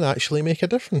can actually make a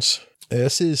difference.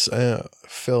 This is a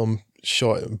film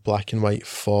shot in black and white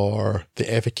for the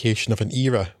evocation of an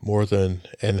era more than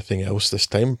anything else this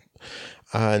time.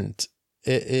 And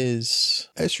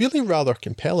it's really rather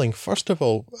compelling. First of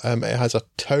all, it has a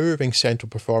towering central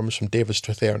performance from David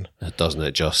Strathairn. Doesn't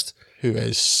it just? Who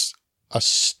is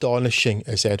astonishing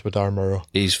as Edward R. Murrow.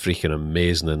 He's freaking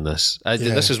amazing in this.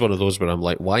 This is one of those where I'm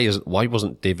like, why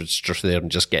wasn't David Strathairn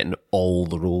just getting all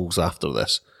the roles after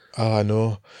this? Oh, I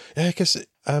know. Yeah, because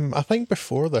I think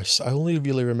before this, I only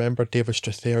really remember David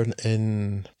Strathairn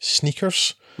in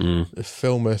Sneakers, the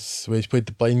film where he played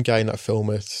the blind guy in that film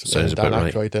with Dan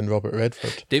Aykroyd and Robert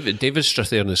Redford. David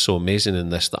Strathairn is so amazing in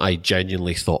this that I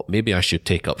genuinely thought maybe I should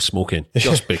take up smoking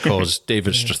just because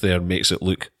David Strathairn makes it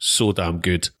look so damn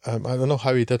good. I don't know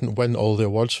how he didn't win all the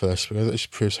awards for this, because it just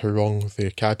proves how wrong the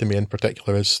Academy in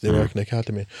particular is, the American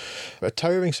Academy. But a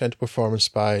towering centre performance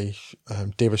by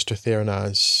David Strathairn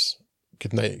as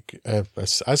Good Night,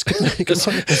 as Good Night.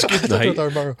 It's Good Night.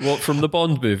 What, from the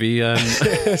Bond movie?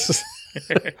 Yes.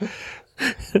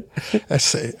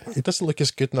 He doesn't look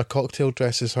as good in a cocktail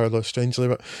dress as her, though, strangely,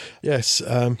 but yes,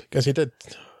 because he did.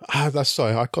 That's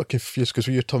sorry, I got confused because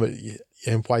we were talking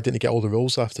about why didn't he get all the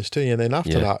roles after this too, and then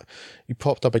after that he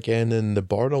popped up again in the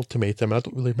Bourne Ultimatum. I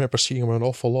don't really remember seeing him an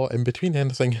awful lot in between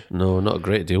anything. No, not a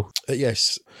great deal.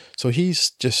 Yes, so he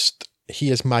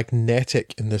is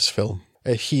magnetic in this film.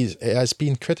 It has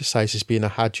been criticised as being a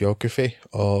hagiography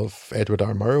of Edward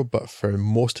R. Murrow, but for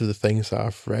most of the things that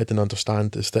I've read and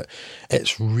understand is that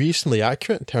it's reasonably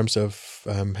accurate in terms of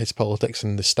his politics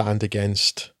and the stand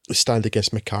against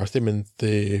McCarthy. I mean,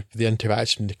 the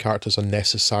interaction with the characters are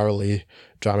unnecessarily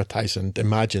dramatised and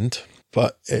imagined,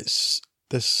 but it's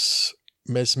this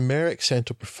mesmeric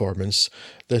central performance,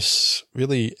 this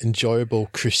really enjoyable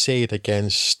crusade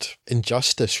against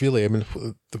injustice, really. I mean,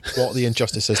 what the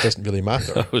injustice is doesn't really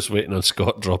matter. I was waiting on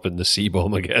Scott dropping the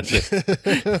C-bomb again.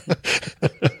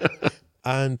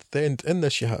 And then in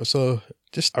this you have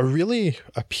just a really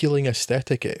appealing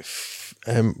aesthetic.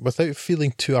 without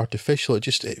feeling too artificial.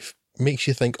 It makes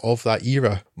you think of that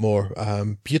era more.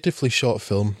 Beautifully shot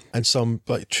film, and some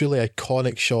like truly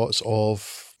iconic shots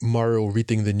of Murrow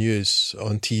reading the news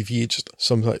on TV. Just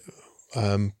some like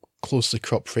closely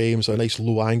cropped frames or nice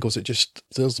low angles.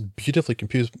 There's beautifully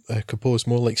composed,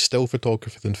 more like still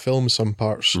photography than film. Some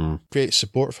parts. Great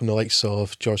support from the likes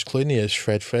of George Clooney as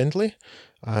Fred Friendly,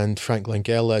 and Frank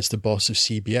Langella as the boss of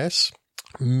CBS.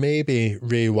 Maybe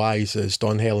Ray Wise as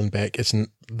Don Hellenbeck isn't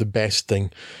the best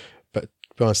thing, but to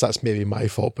be honest, that's maybe my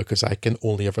fault because I can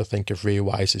only ever think of Ray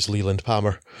Wise as Leland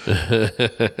Palmer.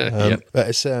 But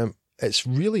it's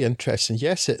really interesting.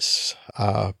 Yes, it's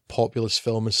a populist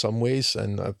film in some ways,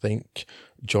 and I think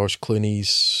George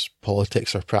Clooney's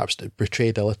politics are perhaps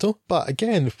portrayed a little. But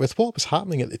again, with what was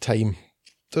happening at the time,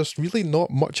 there's really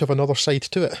not much of another side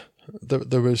to it.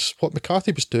 There was what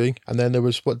McCarthy was doing, and then there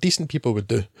was what decent people would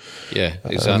do. Yeah,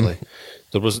 exactly.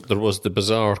 There was the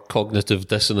bizarre cognitive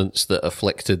dissonance that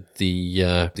afflicted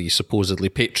the supposedly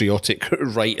patriotic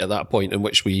right at that point, in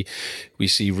which we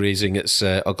see raising its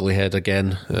ugly head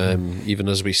again, even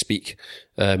as we speak.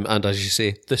 And as you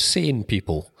say, the sane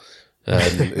people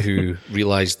who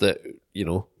realise that,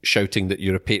 shouting that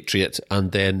you're a patriot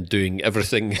and then doing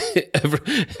everything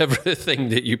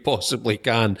that you possibly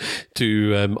can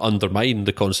to undermine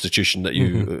the Constitution that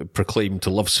you proclaim to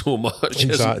love so much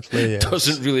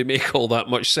doesn't really make all that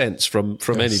much sense from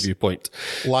any viewpoint.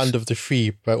 Land of the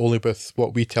free, but only with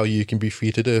what we tell you can be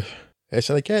free to do. And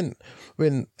again,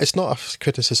 it's not a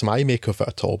criticism I make of it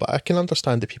at all, but I can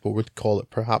understand that people would call it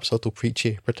perhaps a little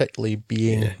preachy, particularly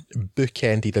being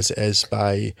bookended as it is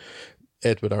by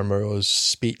Edward R. Murrow's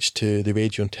speech to the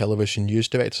Radio and Television News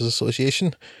Directors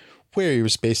Association, where he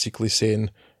was basically saying,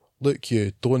 look,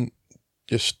 you don't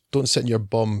sit in your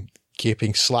bum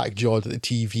gaping slack-jawed at the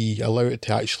TV, allow it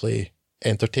to actually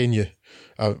entertain you.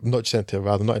 Not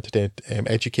entertain,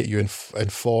 educate you,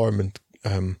 inform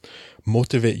and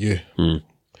motivate you.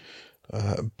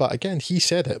 But again, he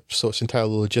said it, so it's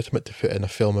entirely legitimate to put in a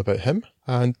film about him,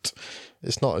 and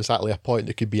it's not exactly a point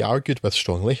that could be argued with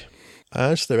strongly.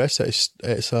 As the rest of it,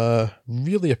 it's a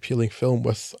really appealing film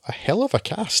with a hell of a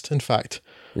cast, in fact.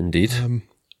 Indeed.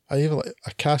 I even like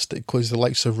a cast that includes the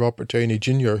likes of Robert Downey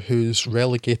Jr., who's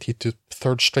relegated to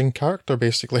third-string character,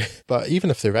 basically. But even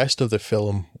if the rest of the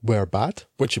film were bad,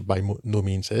 which it by no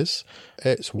means is,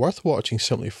 it's worth watching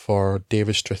simply for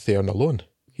David Strathairn alone.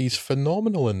 He's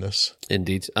phenomenal in this.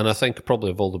 Indeed. And I think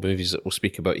probably of all the movies that we'll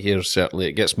speak about here, certainly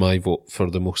it gets my vote for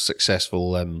the most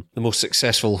successful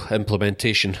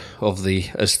implementation of the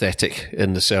aesthetic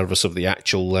in the service of the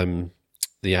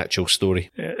actual story.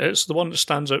 Yeah, it's the one that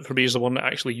stands out for me as the one that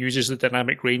actually uses the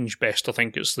dynamic range best. I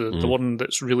think it's the one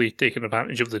that's really taken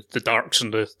advantage of the darks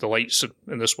and the lights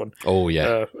in this one. Oh,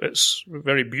 yeah. It's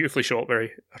very beautifully shot,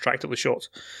 very attractively shot.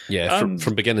 Yeah,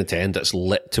 from beginning to end, it's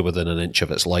lit to within an inch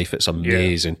of its life. It's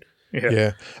amazing.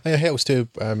 Yeah. And it helps too,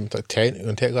 the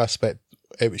technical aspect.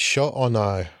 It was shot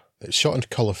in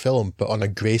colour film, but on a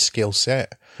grayscale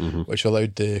set, which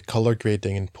allowed the colour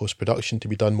grading and post-production to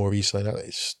be done more easily. And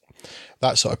it's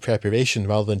that sort of preparation,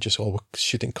 rather than just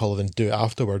shoot in colour and do it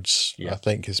afterwards, I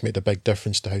think has made a big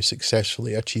difference to how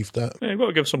successfully achieved that. Yeah, I've got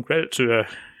to give some credit to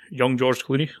young George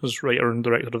Clooney as writer and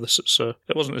director of this.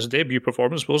 It wasn't his debut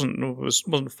performance,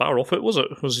 wasn't far off it, was it?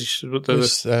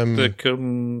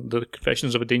 The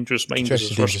Confessions of a Dangerous Mind was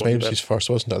his first one. His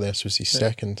first, wasn't it? This was his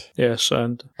second. Yes,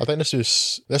 and I think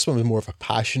this one was more of a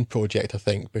passion project, I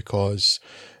think, because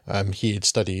he had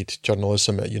studied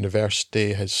journalism at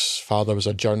university. His father was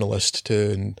a journalist too,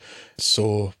 and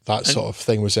so that sort of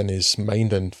thing was in his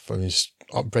mind, and from his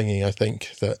upbringing, I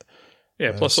think that.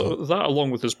 Yeah, plus that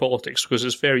along with his politics, because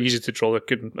it's very easy to draw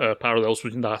the parallels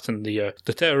between that and the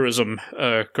terrorism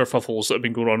kerfuffles that have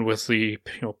been going on with the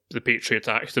Patriot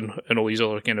Act and all these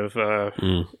other kind of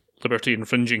liberty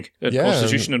infringing,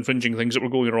 constitution infringing things that were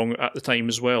going wrong at the time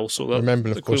as well. So that, I remember,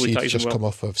 of course, he'd just come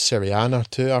off of Syriana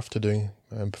too after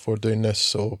before doing this,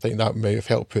 so I think that might have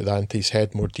helped put that into his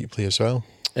head more deeply as well.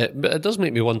 But it does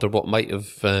make me wonder what might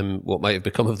have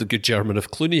become of the good German if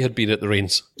Clooney had been at the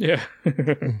reins. Yeah.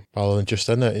 Rather than just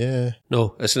in it, yeah.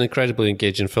 No, it's an incredibly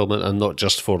engaging film, and not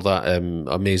just for that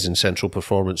amazing central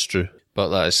performance, Drew, but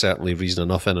that is certainly reason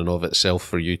enough in and of itself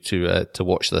for you to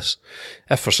watch this.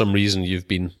 If for some reason you've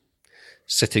been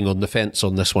sitting on the fence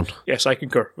on this one. Yes, I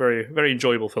concur. Very, very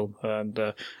enjoyable film. And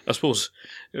I suppose,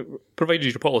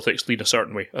 provided your politics lean a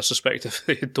certain way, I suspect if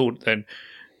they don't, then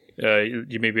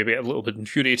you may be a little bit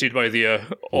infuriated by the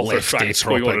author tracts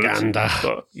going on.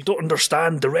 But you don't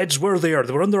understand. The Reds were there.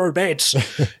 They were under our beds.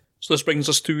 So this brings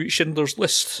us to Schindler's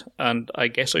List. And I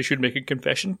guess I should make a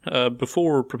confession.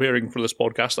 Before preparing for this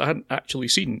podcast, I hadn't actually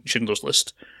seen Schindler's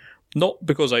List. Not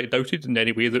because I doubted in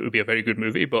any way that it would be a very good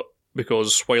movie, but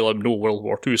because while I'm no World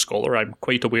War II scholar, I'm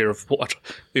quite aware of what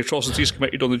the atrocities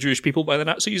committed on the Jewish people by the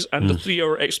Nazis, and the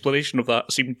 3-hour explanation of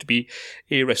that seemed to be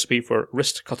a recipe for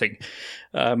wrist-cutting.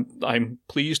 I'm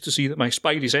pleased to see that my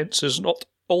spidey sense is not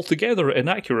altogether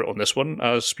inaccurate on this one,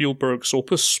 as Spielberg's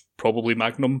opus, probably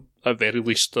Magnum, at very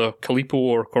least Calippo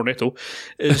or Cornetto,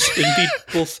 is indeed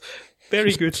both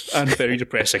very good and very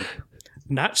depressing.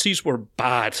 Nazis were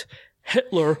bad.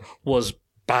 Hitler was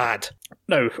bad.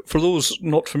 Now, for those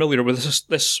not familiar with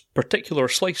this particular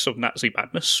slice of Nazi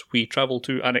madness, we travel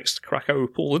to annexed Krakow,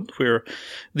 Poland, where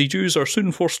the Jews are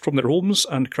soon forced from their homes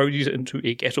and crowded into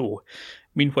a ghetto.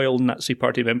 Meanwhile, Nazi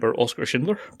Party member Oskar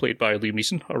Schindler, played by Liam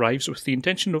Neeson, arrives with the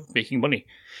intention of making money.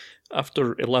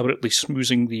 After elaborately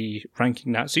smoozing the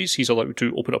ranking Nazis, he's allowed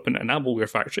to open up an enamelware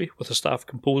factory with a staff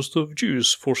composed of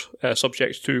Jews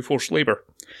subject to forced labour.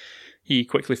 He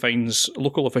quickly finds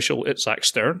local official Itzhak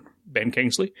Stern, Ben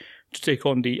Kingsley, to take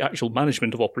on the actual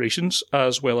management of operations,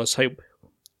 as well as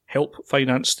help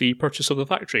finance the purchase of the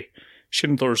factory,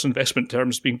 Schindler's investment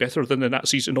terms being better than the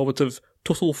Nazis' innovative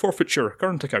total forfeiture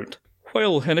current account.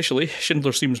 While initially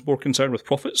Schindler seems more concerned with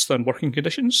profits than working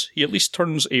conditions, he at least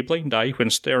turns a blind eye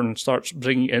when Stern starts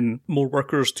bringing in more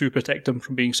workers to protect him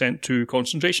from being sent to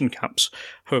concentration camps.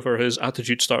 However, his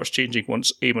attitude starts changing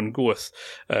once Eamon Goeth,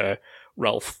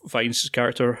 Ralph Fiennes'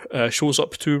 character, shows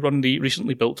up to run the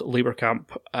recently built labour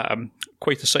camp,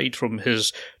 quite aside from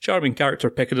his charming character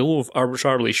Peccadillo of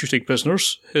arbitrarily shooting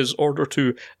prisoners. His order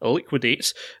to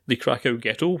liquidate the Krakow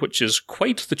ghetto, which is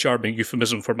quite the charming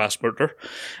euphemism for mass murder,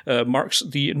 marks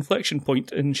the inflection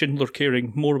point in Schindler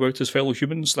caring more about his fellow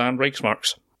humans than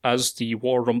Reichsmarks. As the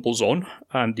war rumbles on,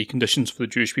 and the conditions for the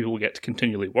Jewish people get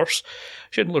continually worse,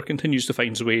 Schindler continues to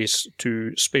find ways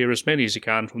to spare as many as he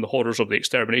can from the horrors of the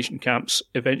extermination camps,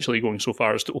 eventually going so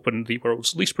far as to open the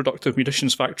world's least productive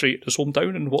munitions factory at his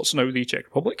hometown in what's now the Czech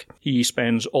Republic. He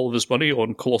spends all of his money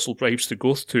on colossal bribes to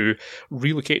Goeth to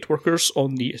relocate workers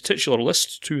on the titular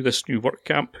list to this new work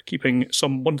camp, keeping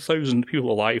some 1,000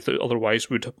 people alive that otherwise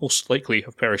would most likely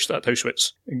have perished at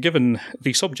Auschwitz. Given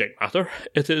the subject matter,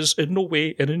 it is in no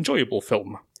way an enjoyable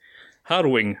film.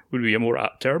 Harrowing would be a more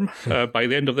apt term. By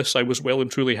the end of this, I was well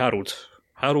and truly harrowed.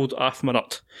 Harrowed off my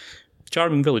nut.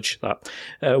 Charming village, that.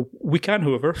 We can,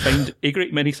 however, find a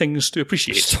great many things to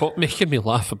appreciate. Stop making me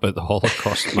laugh about the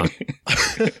Holocaust, man.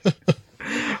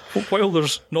 While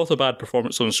there's not a bad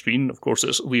performance on screen, of course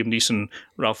it's Liam Neeson,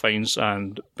 Ralph Fiennes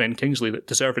and Ben Kingsley that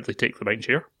deservedly take the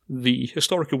mindshare. The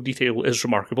historical detail is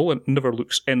remarkable and never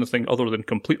looks anything other than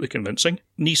completely convincing.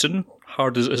 Neeson,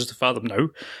 hard as it is to fathom now,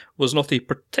 was not a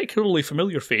particularly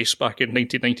familiar face back in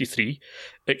 1993,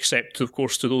 except, of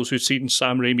course, to those who'd seen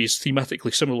Sam Raimi's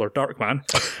thematically similar Darkman,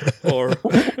 or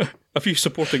a few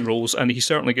supporting roles, and he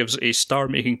certainly gives a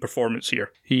star-making performance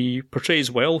here. He portrays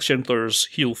well Schindler's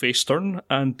heel-face turn,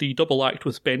 and the double act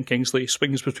with Ben Kingsley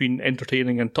swings between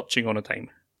entertaining and touching on a time.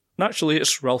 Naturally,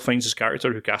 it's Ralph Fiennes'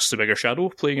 character who casts the bigger shadow,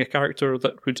 playing a character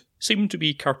that would seem to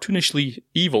be cartoonishly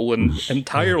evil and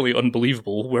entirely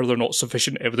unbelievable were there not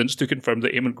sufficient evidence to confirm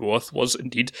that Eamon Goeth was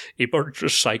indeed a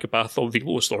murderous psychopath of the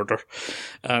lowest order.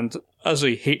 And as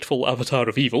a hateful avatar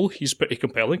of evil, he's pretty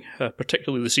compelling,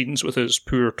 particularly the scenes with his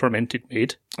poor, tormented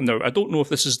maid. Now, I don't know if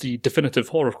this is the definitive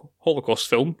Holocaust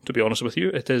film, to be honest with you.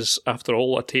 It is, after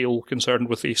all, a tale concerned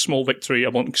with a small victory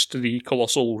amongst the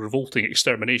colossal, revolting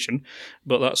extermination,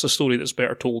 but that's a story that's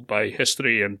better told by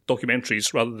history and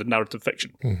documentaries rather than narrative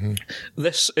fiction. Mm-hmm.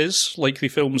 This is, like the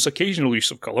film's occasional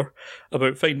use of colour,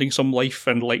 about finding some life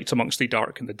and light amongst the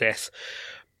dark and the death,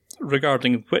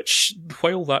 regarding which,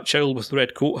 while that child with the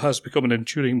red coat has become an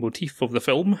enduring motif of the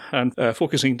film, and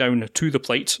focusing down to the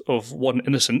plight of one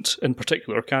innocent in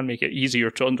particular can make it easier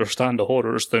to understand the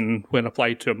horrors than when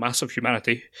applied to a mass of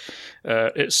humanity,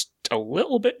 it's a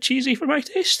little bit cheesy for my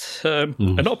taste.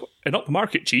 An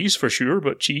upmarket cheese for sure,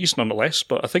 but cheese nonetheless.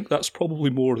 But I think that's probably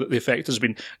more that the effect has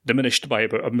been diminished by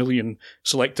about 1 million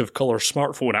selective colour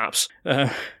smartphone apps.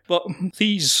 But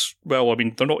these, well, I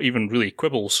mean, they're not even really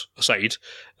quibbles aside.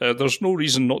 There's no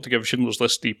reason not to give Schindler's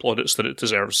List the plaudits that it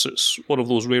deserves. It's one of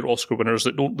those rare Oscar winners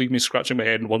that don't leave me scratching my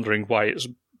head and wondering why it's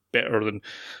better than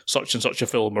such and such a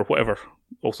film or whatever,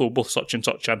 although both such and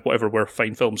whatever were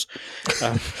fine films.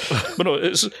 But no,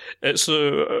 it's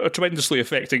a tremendously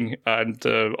affecting and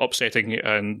upsetting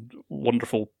and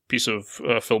wonderful piece of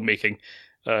filmmaking.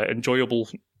 Enjoyable,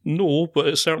 no, but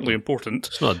it's certainly important.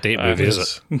 It's not a date movie,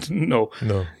 is it? No.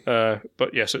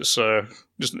 But yes, it's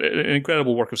just an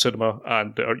incredible work of cinema,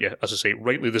 and as I say,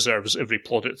 rightly deserves every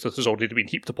plaudit that has already been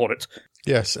heaped upon it.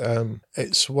 Yes,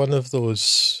 it's one of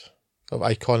those of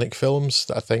iconic films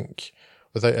that I think,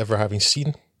 without ever having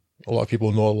seen a lot of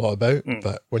people know a lot about,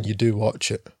 but when you do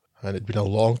watch it, and it'd been a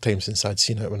long time since I'd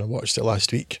seen it when I watched it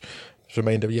last week, it's a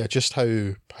reminder, just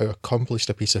how accomplished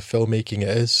a piece of filmmaking it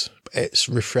is. It's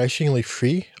refreshingly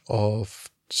free of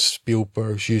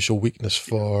Spielberg's usual weakness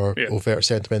for overt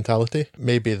sentimentality.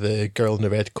 Maybe the girl in the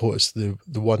red coat is the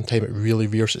one time it really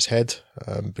rears its head,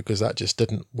 because that just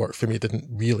didn't work for me. It didn't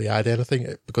really add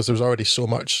anything, because there was already so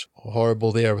much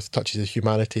horrible there with touches of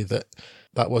humanity that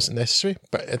wasn't necessary.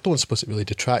 But I don't suppose it really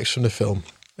detracts from the film.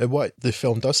 And what the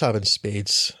film does have in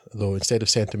spades, though, instead of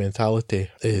sentimentality,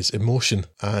 is emotion.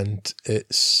 And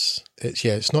it's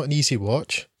not an easy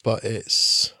watch, but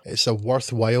it's a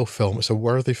worthwhile film. It's a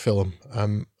worthy film,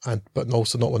 but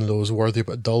also not one of those worthy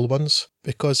but dull ones,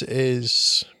 because it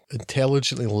is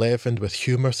intelligently leavened with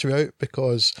humour throughout.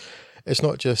 Because it's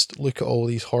not just look at all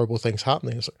these horrible things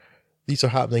happening. These are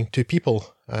happening to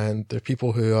people, and they're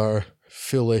people who are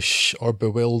foolish or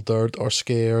bewildered or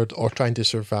scared or trying to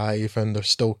survive, and they're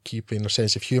still keeping their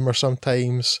sense of humour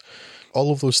sometimes.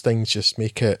 All of those things just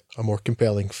make it a more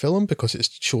compelling film, because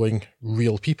it's showing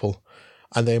real people.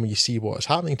 And then when you see what's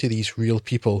happening to these real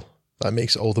people, that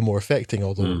makes it all the more affecting.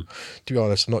 Although, to be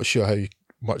honest, I'm not sure how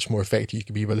much more affected you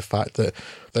can be by the fact that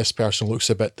this person looks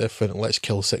a bit different and let's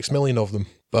kill 6 million of them.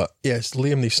 But yes,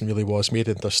 Liam Neeson really was made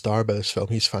into a star by this film.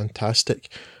 He's fantastic.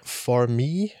 For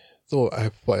me, though,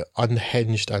 what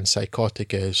unhinged and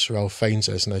psychotic as Ralph Fiennes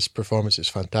is, and his performance is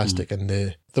fantastic. And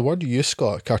the word you use,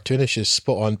 Scott, cartoonish, is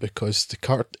spot on, because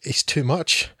is too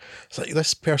much. It's like,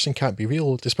 this person can't be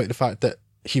real, despite the fact that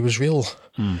he was real.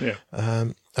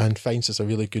 And Fiennes does a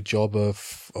really good job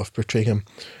of portraying him.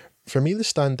 For me, the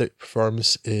standout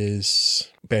performance is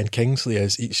Ben Kingsley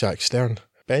as Itzhak Stern.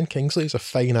 Ben Kingsley is a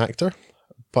fine actor,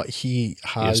 but he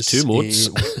has two modes.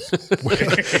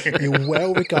 a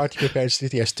well-regarded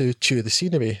propensity to chew the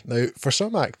scenery. Now, for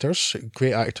some actors,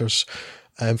 great actors,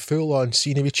 full-on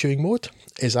scenery chewing mode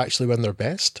is actually when they're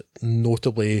best,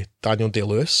 notably Daniel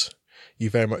Day-Lewis. He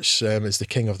very much is the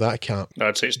king of that camp. No,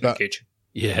 I'd say it's Nick Cage.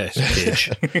 Yes, Cage.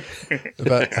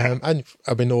 But and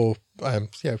we know,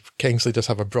 Kingsley does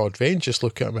have a broad range. Just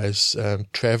look at him as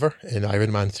Trevor in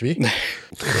Iron Man 3.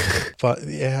 But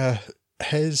yeah,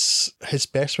 his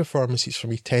best performances for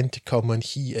me tend to come when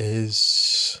he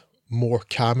is more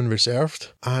calm and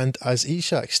reserved. And as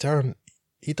Itzhak Stern,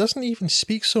 he doesn't even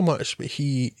speak so much, but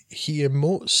he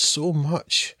emotes so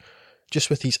much just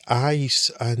with his eyes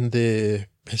and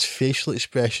his facial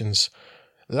expressions.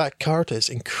 That character is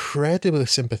incredibly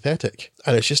sympathetic,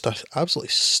 and it's just an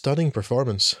absolutely stunning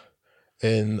performance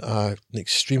in an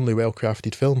extremely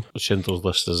well-crafted film. Schindler's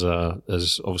List is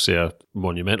obviously a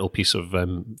monumental piece of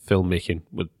filmmaking,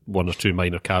 with one or two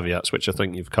minor caveats, which I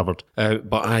think you've covered.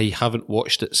 But I haven't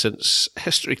watched it since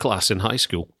history class in high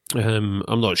school.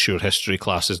 I'm not sure history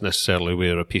class is necessarily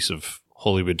where a piece of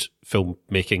Hollywood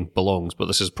filmmaking belongs, but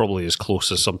this is probably as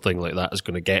close as something like that is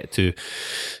going to get to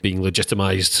being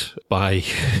legitimised by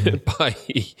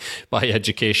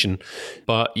education.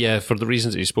 But yeah, for the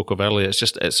reasons that you spoke of earlier,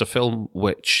 it's a film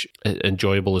which,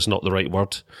 enjoyable is not the right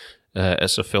word.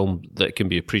 It's a film that can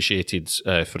be appreciated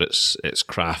for its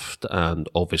craft, and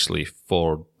obviously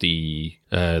for the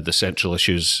central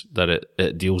issues that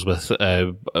it deals with.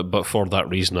 But for that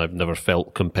reason, I've never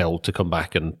felt compelled to come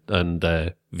back and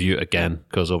view it again,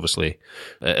 because obviously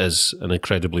it is an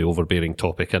incredibly overbearing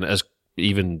topic, and it is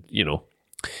even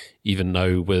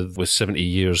now with 70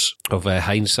 years of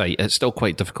hindsight, it's still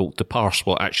quite difficult to parse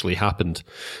what actually happened,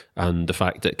 and the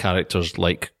fact that characters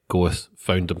like Goethe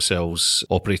found themselves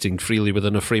operating freely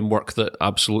within a framework that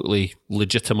absolutely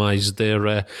legitimised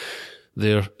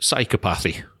their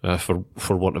psychopathy,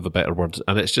 for want of a better word.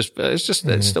 And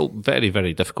it's still very,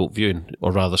 very difficult viewing,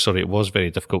 or rather, sorry, it was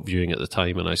very difficult viewing at the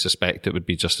time, and I suspect it would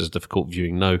be just as difficult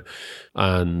viewing now.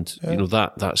 And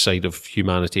that side of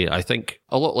humanity, I think,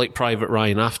 a lot like Private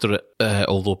Ryan after it,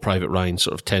 although Private Ryan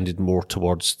sort of tended more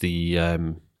towards the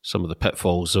some of the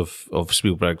pitfalls of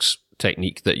Spielberg's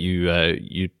technique that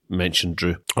you mentioned,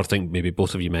 Drew, or I think maybe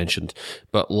both of you mentioned.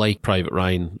 But like Private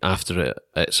Ryan after it,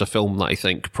 it's a film that I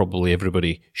think probably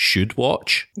everybody should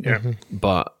watch. Yeah.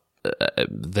 But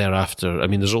thereafter, I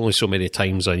mean, there's only so many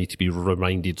times I need to be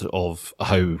reminded of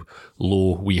how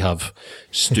low we have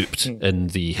stooped in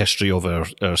the history of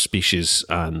our species,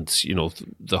 and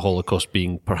the Holocaust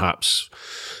being perhaps,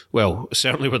 well,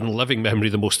 certainly within living memory,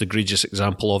 the most egregious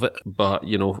example of it, but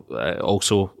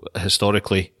also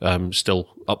historically still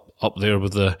up there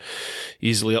with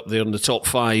easily up there in the top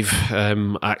 5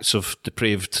 acts of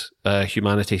depraved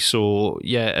humanity. So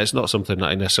yeah, it's not something that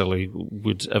I necessarily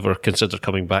would ever consider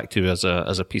coming back to as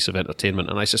a piece of entertainment.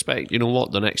 And I suspect, you know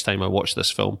what, the next time I watch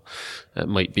this film, it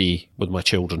might be with my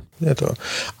children. Yeah,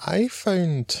 I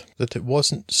found that it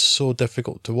wasn't so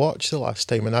difficult to watch the last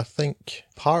time, and I think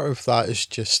part of that is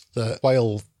just that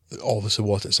while obviously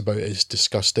what it's about is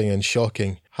disgusting and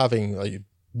shocking, having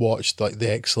watched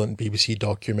the excellent BBC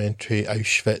documentary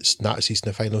Auschwitz, Nazis and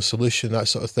the Final Solution, that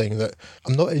sort of thing, that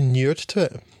I'm not inured to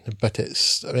it, but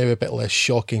it's maybe a bit less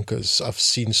shocking because I've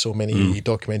seen so many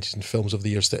documentaries and films over the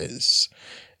years that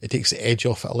it takes the edge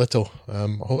off it a little. I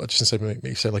hope I just make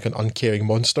me sound like an uncaring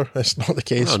monster. That's not the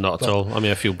case. No, not at all. I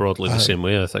mean, I feel broadly the same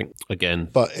way, I think, again.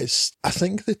 But I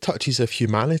think the touches of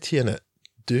humanity in it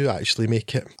do actually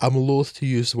make it, I'm loath to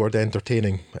use the word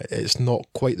entertaining. It's not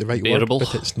quite the right bearable. word,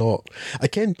 but it's not.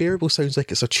 Again, bearable sounds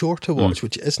like it's a chore to watch,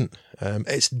 which it isn't.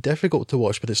 It's difficult to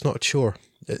watch, but it's not a chore.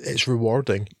 It's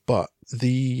rewarding. But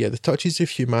the touches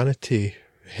of humanity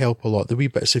help a lot. The wee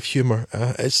bits of humour.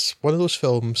 It's one of those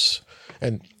films,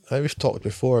 and we've talked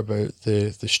before about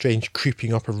the strange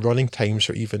creeping up of running times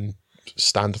or even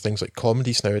standard things like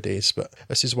comedies nowadays, but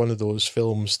this is one of those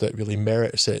films that really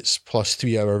merits its plus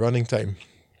 3 hour running time.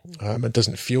 It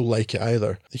doesn't feel like it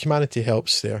either. The humanity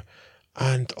helps there,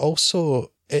 and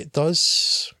also it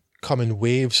does come in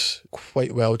waves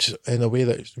quite well, just in a way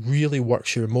that really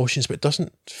works your emotions, but it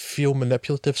doesn't feel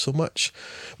manipulative so much.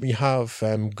 When you have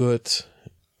good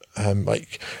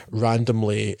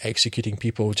randomly executing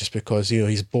people just because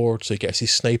he's bored, so he gets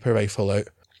his sniper rifle out.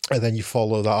 And then you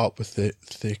follow that up with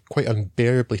the quite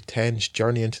unbearably tense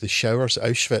journey into the showers at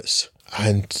Auschwitz.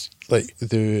 And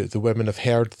the women have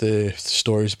heard the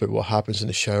stories about what happens in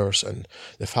the showers, and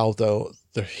they've had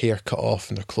their hair cut off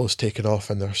and their clothes taken off,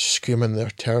 and they're screaming, they're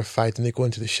terrified, and they go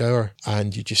into the shower,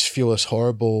 and you just feel this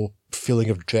horrible feeling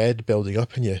of dread building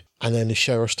up in you. And then the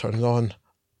showers turn on,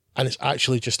 and it's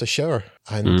actually just a shower.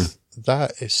 And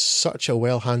that is such a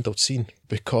well-handled scene,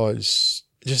 because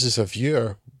just as a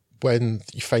viewer, when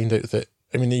you find out that,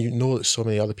 I mean, you know that so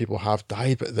many other people have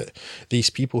died, but that these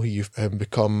people who you've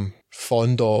become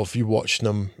fond of, you watching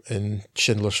them in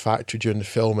Schindler's Factory during the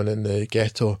film and in the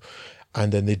ghetto,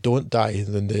 and then they don't die, and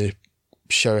then the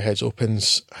shower heads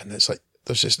opens, and it's like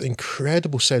there's this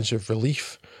incredible sense of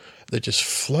relief that just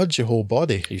floods your whole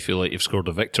body. You feel like you've scored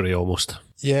a victory almost.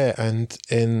 Yeah, and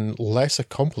in less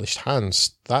accomplished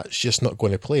hands, that's just not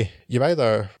going to play.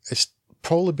 It's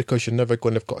probably because you're never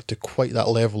going to have got to quite that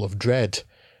level of dread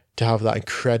to have that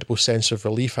incredible sense of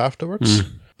relief afterwards.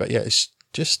 But yeah, it's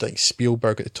just like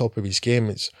Spielberg at the top of his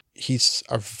game. He's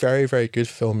a very, very good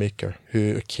filmmaker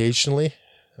who occasionally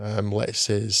lets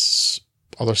his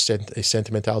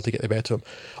sentimentality get the better of him.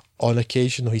 On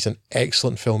occasion, he's an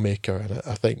excellent filmmaker, and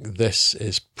I think this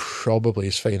is probably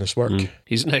his finest work.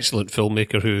 He's an excellent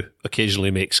filmmaker who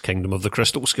occasionally makes Kingdom of the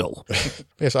Crystal Skull.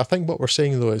 Yes, I think what we're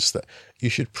saying, though, is that you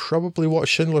should probably watch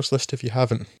Schindler's List if you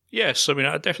haven't. Yes, I mean,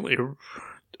 I definitely,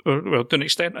 well, to an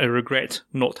extent, I regret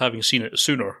not having seen it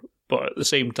sooner, but at the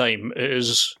same time, it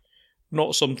is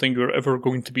not something you're ever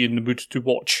going to be in the mood to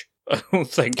watch. I don't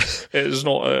think. It's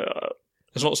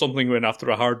not something when after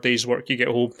a hard day's work you get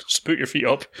home, just put your feet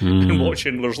up and watch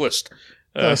Schindler's List.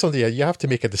 You have to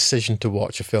make a decision to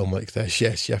watch a film like this.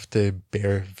 Yes, you have to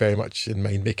bear very much in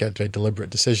mind, make a very deliberate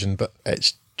decision, but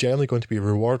it's generally going to be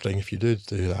rewarding if you do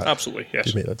that. Absolutely,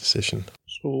 yes. To make that decision.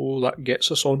 So that gets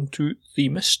us on to The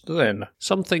Mist then.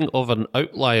 Something of an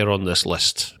outlier on this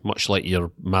list, much like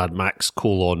your Mad Max :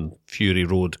 Fury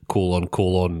Road :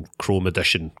 Chrome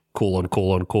Edition :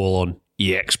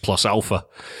 EX plus Alpha.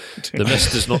 The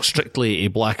Mist is not strictly a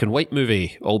black and white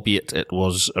movie, albeit it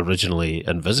was originally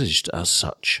envisaged as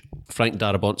such. Frank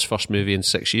Darabont's first movie in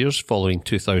 6 years, following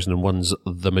 2001's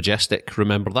The Majestic.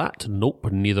 Remember that?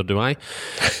 Nope, neither do I.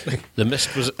 The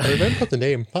Mist was... I remember the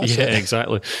name. That's yeah, it.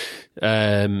 Exactly.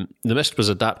 The Mist was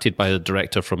adapted by the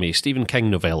director from a Stephen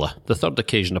King novella, the third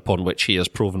occasion upon which he has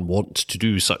proven wont to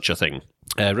do such a thing.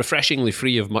 Refreshingly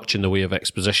free of much in the way of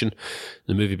exposition,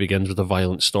 the movie begins with a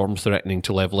violent storm threatening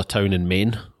to level a town in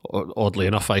Maine. Oddly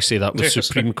enough, I say that with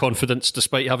supreme confidence,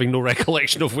 despite having no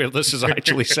recollection of where this is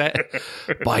actually set.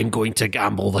 But I'm going to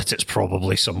gamble that it's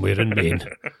probably somewhere in Maine.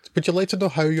 Would you like to know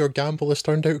how your gamble has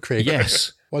turned out, Craig?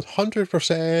 Yes.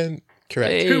 100%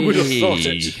 correct. Who would have thought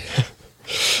it?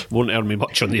 Won't earn me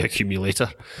much on the accumulator.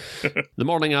 The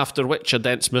morning after which a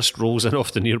dense mist rolls in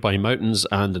off the nearby mountains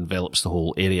and envelops the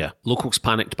whole area. Locals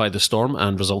panicked by the storm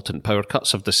and resultant power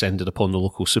cuts have descended upon the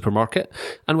local supermarket,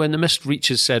 and when the mist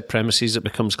reaches said premises, it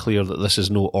becomes clear that this is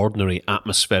no ordinary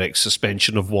atmospheric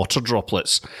suspension of water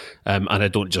droplets. And I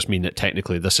don't just mean that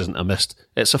technically this isn't a mist,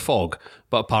 it's a fog,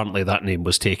 but apparently that name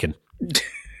was taken.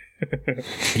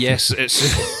 Yes, it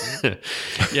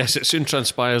soon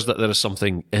transpires that there is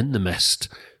something in the mist.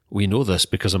 We know this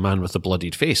because a man with a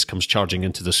bloodied face comes charging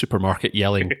into the supermarket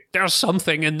yelling, "There's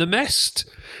something in the mist!"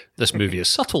 This movie is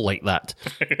subtle like that,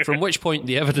 from which point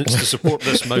the evidence to support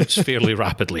this mounts fairly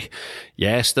rapidly.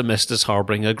 Yes, the mist is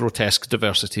harbouring a grotesque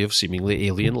diversity of seemingly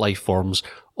alien life forms,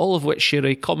 all of which share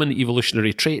a common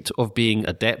evolutionary trait of being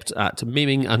adept at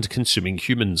maiming and consuming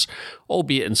humans,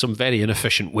 albeit in some very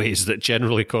inefficient ways that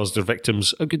generally cause their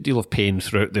victims a good deal of pain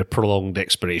throughout their prolonged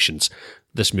expirations.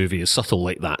 This movie is subtle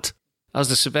like that. As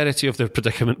the severity of their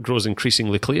predicament grows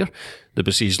increasingly clear, the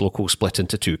besieged locals split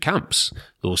into two camps.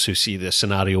 Those who see the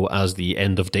scenario as the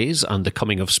end of days and the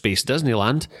coming of space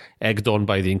Disneyland, egged on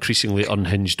by the increasingly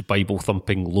unhinged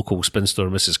Bible-thumping local spinster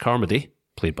Mrs. Carmody,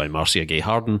 played by Marcia Gay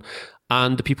Harden,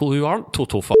 and the people who aren't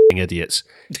total fucking idiots,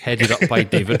 headed up by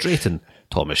David Drayton,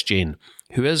 Thomas Jane,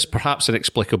 who is perhaps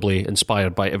inexplicably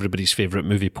inspired by everybody's favourite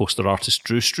movie poster artist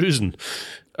Drew Struzan.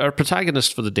 Our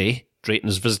protagonist for the day, Drayton,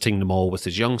 is visiting the mall with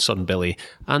his young son Billy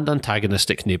and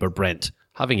antagonistic neighbour Brent,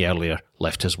 having earlier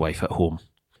left his wife at home.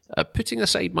 Putting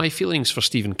aside my feelings for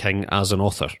Stephen King as an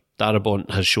author,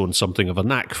 Darabont has shown something of a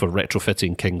knack for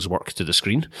retrofitting King's work to the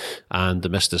screen, and The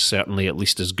Mist is certainly at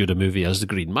least as good a movie as The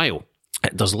Green Mile.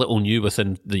 It does little new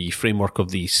within the framework of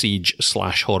the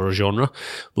siege/horror genre,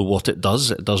 though what it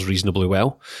does reasonably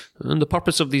well. And the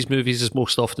purpose of these movies is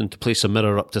most often to place a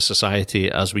mirror up to society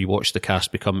as we watch the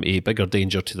cast become a bigger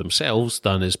danger to themselves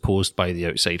than is posed by the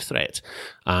outside threat.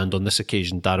 And on this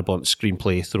occasion, Darabont's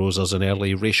screenplay throws us an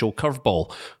early racial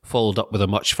curveball, followed up with a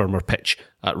much firmer pitch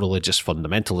at religious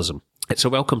fundamentalism. It's a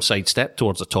welcome sidestep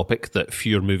towards a topic that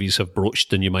fewer movies have broached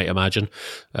than you might imagine,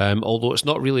 although it's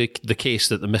not really the case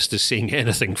that The Mist is saying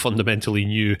anything fundamentally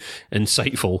new,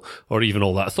 insightful, or even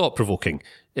all that thought-provoking.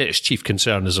 Its chief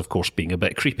concern is, of course, being a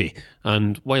bit creepy,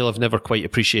 and while I've never quite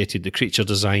appreciated the creature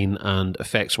design and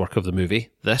effects work of the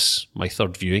movie, this, my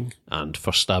third viewing, and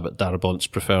first stab at Darabont's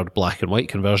preferred black and white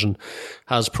conversion,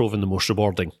 has proven the most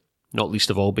rewarding. Not least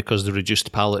of all because the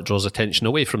reduced palette draws attention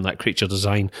away from that creature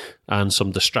design and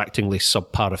some distractingly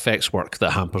subpar effects work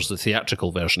that hampers the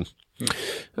theatrical version.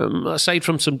 Aside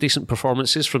from some decent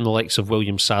performances from the likes of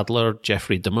William Sadler,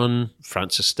 Jeffrey DeMunn,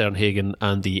 Francis Sternhagen,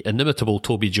 and the inimitable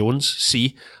Toby Jones,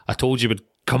 see, I told you we'd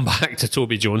come back to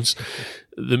Toby Jones,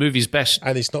 the movie's best...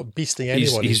 And he's not beasting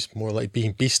anyone, he's more like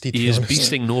being beasted. He is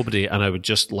beasting nobody, and I would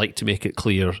just like to make it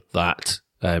clear that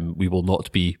we will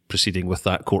not be proceeding with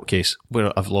that court case,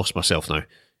 where I've lost myself now.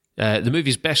 The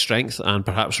movie's best strength, and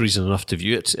perhaps reason enough to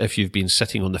view it if you've been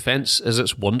sitting on the fence, is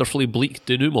its wonderfully bleak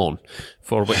denouement,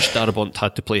 for which Darabont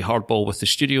had to play hardball with the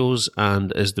studios,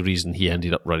 and is the reason he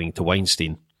ended up running to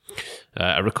Weinstein.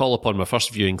 I recall upon my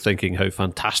first viewing thinking how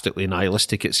fantastically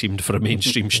nihilistic it seemed for a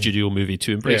mainstream studio movie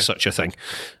to embrace such a thing,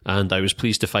 and I was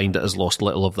pleased to find it has lost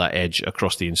little of that edge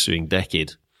across the ensuing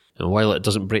decade. And while it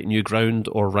doesn't break new ground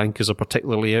or rank as a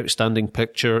particularly outstanding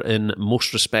picture in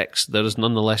most respects, there is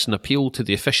nonetheless an appeal to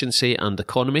the efficiency and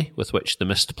economy with which The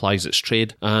Mist plies its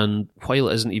trade, and while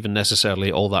it isn't even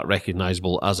necessarily all that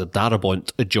recognisable as a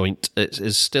Darabont joint, it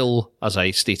is still, as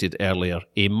I stated earlier,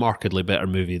 a markedly better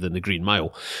movie than The Green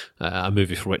Mile, a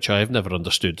movie for which I have never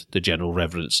understood the general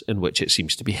reverence in which it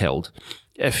seems to be held.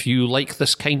 If you like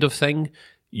this kind of thing,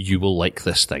 you will like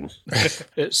this thing.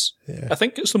 I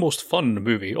think it's the most fun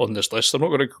movie on this list. I'm not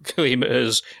going to claim it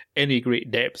has any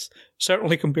great depth,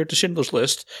 certainly compared to Schindler's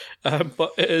List,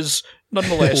 but it is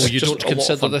nonetheless. Oh, you don't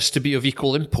consider this to be of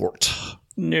equal import?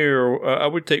 No, I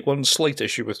would take one slight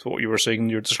issue with what you were saying in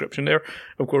your description there.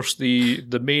 Of course, the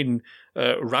main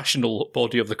rational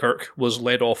body of the Kirk was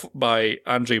led off by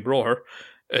Andre Braugher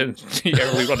in the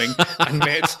early running and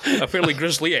met a fairly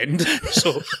grisly end.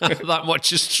 So that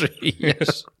much is true.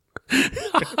 Yes.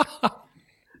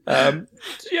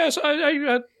 Yes,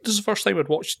 I this is the first time I'd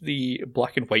watched the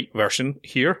black and white version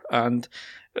here, and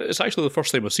it's actually the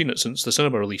first time I've seen it since the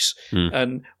cinema release.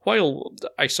 And while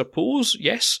I suppose,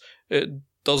 yes, it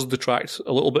does detract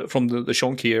a little bit from the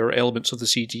chonkier elements of the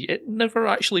CG, it never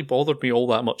actually bothered me all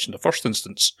that much in the first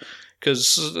instance,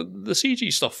 because the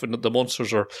CG stuff and the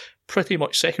monsters are pretty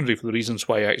much secondary for the reasons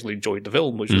why I actually enjoyed the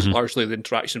film, which was largely the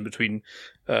interaction between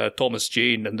Thomas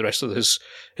Jane and the rest of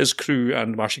his crew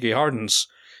and Marcia Gay Harden's.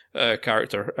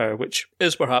 character, which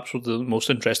is perhaps one of the most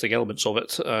interesting elements of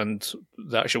it, and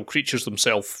the actual creatures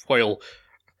themselves, while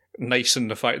nice in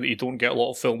the fact that you don't get a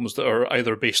lot of films that are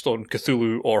either based on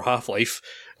Cthulhu or Half-Life.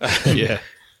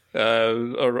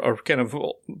 Are kind of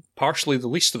partially the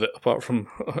least of it, apart from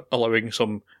allowing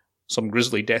some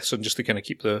grisly deaths and just to kind of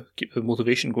keep the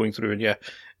motivation going through. And yeah,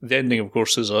 the ending, of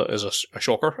course, is a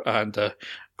shocker, and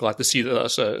glad to see that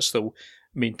that's still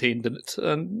maintained in it.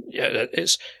 And yeah,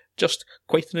 it's just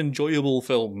quite an enjoyable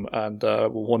film, and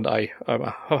one that I'm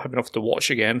happy enough to watch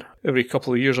again every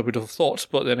couple of years, I would have thought.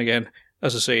 But then again,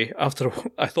 as I say, after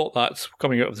I thought that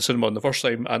coming out of the cinema the first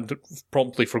time and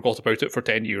promptly forgot about it for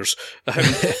 10 years.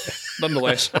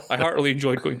 Nonetheless, I heartily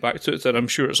enjoyed going back to it, and I'm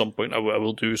sure at some point I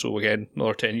will do so again,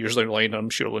 another 10 years down the line. I'm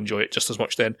sure I'll enjoy it just as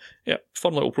much then. Yeah,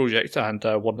 fun little project, and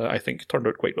one that I think turned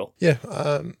out quite well. Yeah,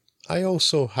 I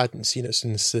also hadn't seen it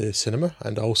since the cinema,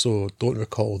 and also don't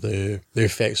recall the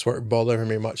effects weren't bothering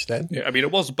me much then. Yeah, I mean, it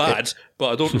was bad,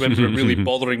 but I don't remember it really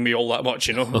bothering me all that much,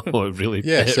 you know? Oh, it really,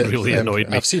 yes, it really annoyed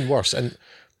me. I've seen worse, and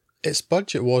its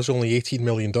budget was only $18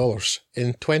 million.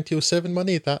 In 2007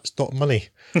 money, that's not money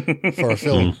for a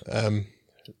film.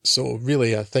 So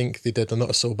really, I think they did a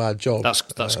not so bad job.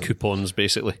 That's coupons,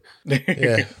 basically.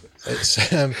 Yeah, it's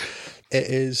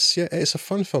a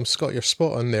fun film. Scott, you're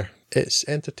spot on there. It's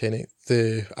entertaining.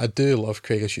 I do love,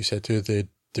 Craig, as you said too, the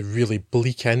really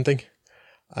bleak ending,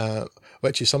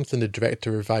 which is something the director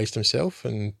revised himself,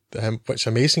 and which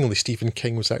amazingly Stephen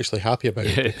King was actually happy about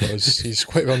because he's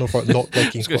quite well known for not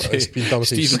liking what has been done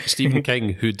with Stephen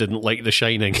King, who didn't like The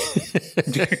Shining,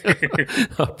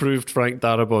 approved Frank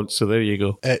Darabont. So there you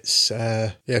go. It's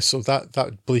so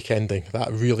that bleak ending that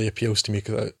really appeals to me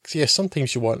because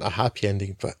sometimes you want a happy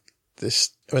ending, but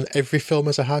when every film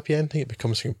has a happy ending, it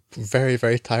becomes very,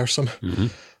 very tiresome. Mm-hmm.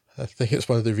 I think it's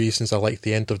one of the reasons I like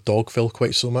the end of Dogville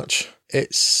quite so much.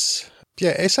 It's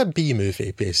a B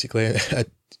movie, basically.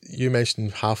 You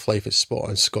mentioned Half-Life is spot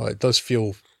on, Scott. It does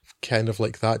feel kind of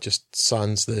like that, just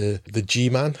sans the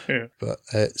G-Man. Yeah. But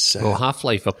it's...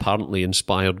 Half-Life apparently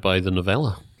inspired by the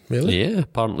novella. Really? Yeah,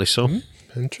 apparently so.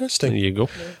 Interesting. There you go.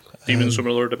 Yeah. Demons from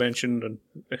Another Dimension and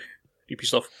creepy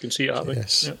stuff. You can see it happening.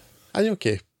 Yes. Yeah. And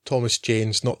okay, Thomas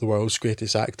Jane's not the world's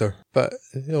greatest actor, but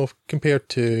compared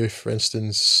to, for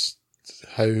instance,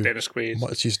 how Dennis Quaid,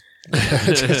 much he's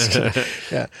compared to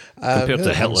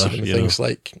Hitler, things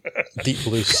like Deep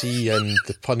Blue Sea and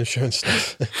The Punisher and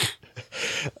stuff.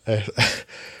 It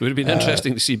would have been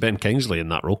interesting to see Ben Kingsley in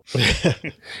that role.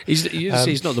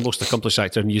 He's not the most accomplished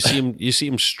actor, and you see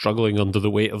him struggling under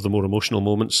the weight of the more emotional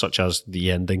moments, such as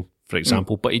the ending, for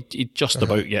example. But he just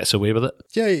about gets away with it.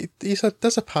 Yeah, he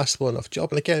does a passable enough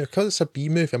job, and again, because it's a B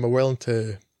movie, I'm willing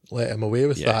to let him away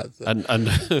with that. And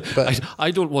but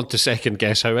I don't want to second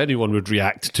guess how anyone would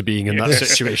react to being in that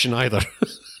situation either.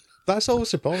 That's always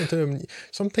the problem to him.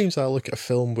 Sometimes I look at a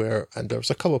film and there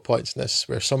was a couple of points in this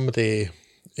where somebody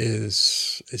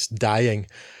is dying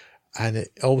and it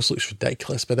always looks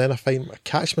ridiculous, but then I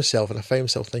catch myself and I find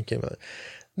myself thinking,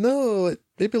 no,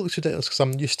 maybe it looks ridiculous because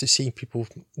I'm used to seeing people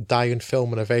die in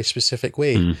film in a very specific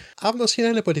way. I've not seen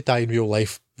anybody die in real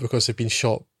life because they've been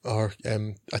shot or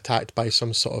attacked by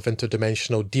some sort of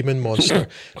interdimensional demon monster.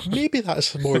 Maybe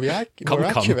that's more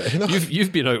accurate. You know?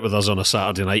 You've been out with us on a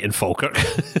Saturday night in Falkirk. I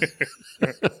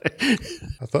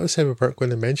thought I said we weren't going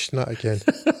to mention that again.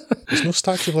 There's no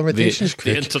statute of limitations,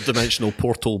 the interdimensional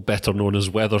portal, better known as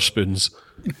Weatherspoons.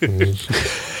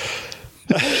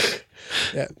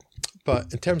 Yeah.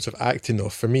 But in terms of acting, though,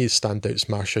 for me, standouts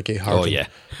Marsha Gay Harden. Oh, yeah.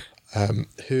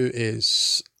 Who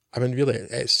is, really,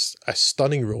 it's a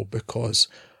stunning role because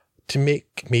to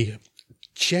make me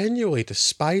genuinely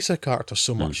despise her character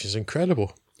so much is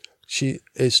incredible. She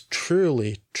is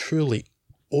truly, truly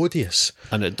odious.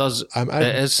 And it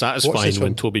is satisfying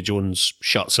when Toby Jones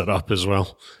shuts her up as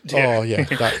well. Oh, yeah.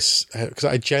 That's because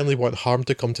I genuinely want harm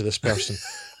to come to this person.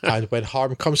 And when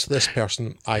harm comes to this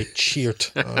person, I cheered.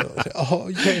 Oh,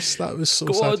 yes, that was so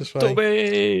satisfying.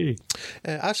 Toby!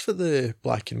 As for the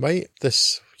black and white,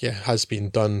 this has been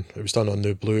done. It was done on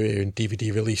the Blu-ray and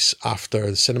DVD release after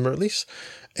the cinema release.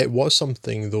 It was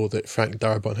something, though, that Frank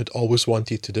Darabont had always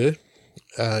wanted to do.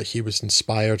 He was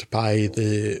inspired by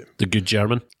the Good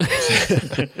German.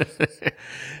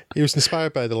 He was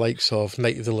inspired by the likes of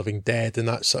Night of the Living Dead and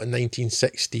that sort of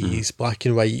 1960s black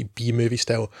and white B-movie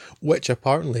style, which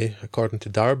apparently, according to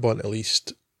Darabont at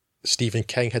least, Stephen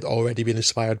King had already been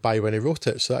inspired by when he wrote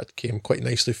it, so that came quite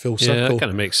nicely full circle. Yeah, that kind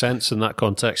of makes sense in that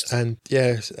context. And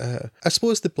I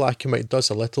suppose the black and white does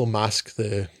a little mask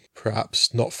the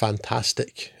perhaps not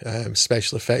fantastic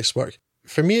special effects work.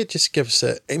 for me, it just gives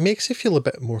it makes it feel a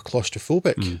bit more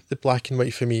claustrophobic, the black and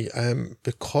white for me,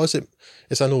 because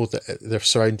as I know that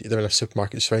they're in a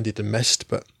supermarket surrounded in mist,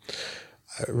 but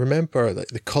I remember like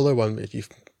the colour one, you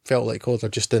felt like, they're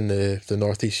just in the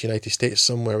northeast United States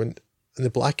somewhere, and in the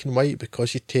black and white,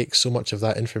 because you take so much of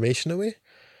that information away,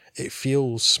 it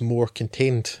feels more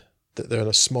contained, that they're in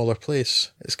a smaller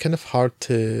place. It's kind of hard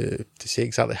to say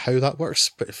exactly how that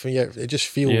works, but for me, it just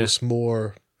feels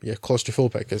more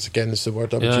claustrophobic, is the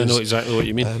word I would use. I know exactly what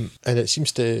you mean. And it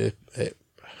seems it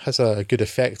has a good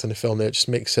effect on the film. It just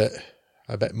makes it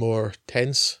a bit more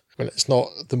tense. When it's not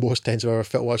the most tense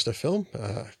I've ever watched a film,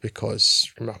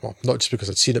 because, well, not just because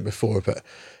I'd seen it before, but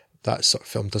that sort of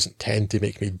film doesn't tend to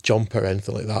make me jump or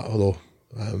anything like that, although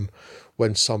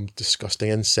when some disgusting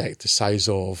insect the size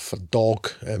of a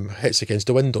dog hits against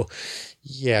the window,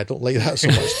 I don't like that so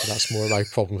much, but that's more my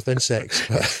problem with insects.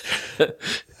 But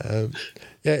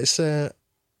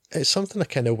it's something I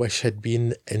kind of wish had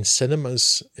been in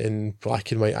cinemas in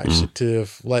black and white, actually, to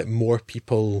have let more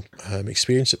people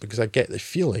experience it, because I get the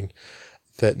feeling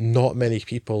that not many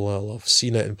people will have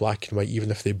seen it in black and white,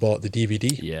 even if they bought the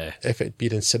DVD. Yeah. If it had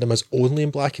been in cinemas only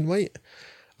in black and white,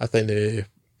 I think it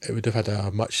would have had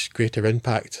a much greater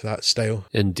impact, that style.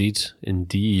 Indeed.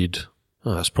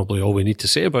 Oh, that's probably all we need to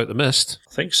say about The Mist.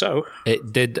 I think so.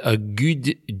 It did a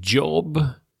good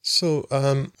job. So,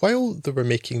 while they were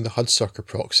making the Hudsucker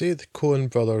Proxy, the Coen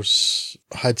brothers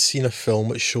had seen a film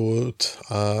which showed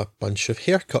a bunch of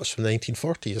haircuts from the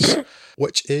 1940s,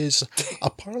 which is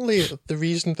apparently the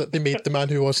reason that they made The Man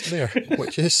Who Wasn't There,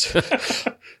 which is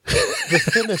the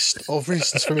thinnest of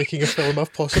reasons for making a film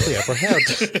I've possibly ever heard.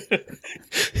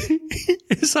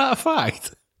 Is that a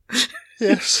fact?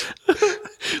 Yes.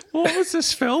 What was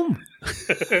this film?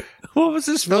 What was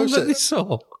this film that they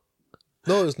saw?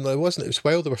 No, it wasn't. It was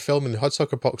while they were filming the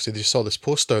Hudsucker Proxy, they just saw this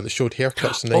poster that showed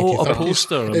haircuts in the 1930s. Oh, a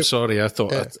poster. I'm sorry, I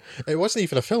thought... It wasn't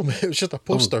even a film. It was just a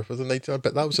poster. But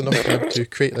that was enough for them to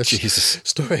create this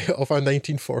story of our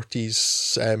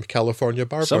 1940s California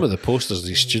barber. Some of the posters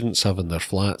these students have in their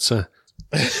flats,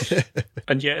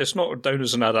 And yet it's not down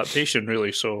as an adaptation,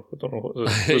 really, so I don't know what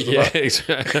was yeah, that.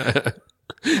 exactly.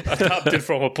 Adapted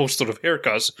from a poster of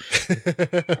haircuts.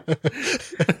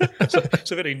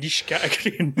 It's a very niche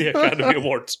category in the Academy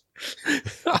Awards.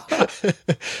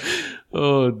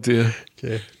 Oh, dear.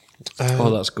 Okay.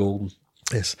 That's golden.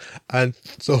 Yes. And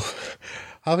so,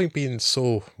 having been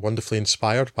so wonderfully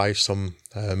inspired by some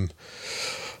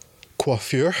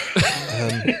coiffure,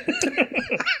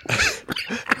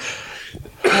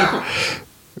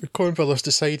 Coen brothers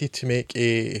decided to make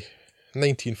a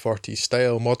 1940s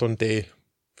style, modern day,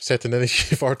 set in the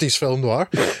 1940s film noir,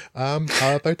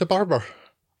 about a barber,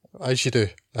 as you do.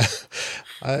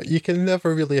 You can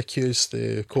never really accuse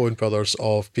the Coen brothers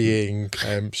of being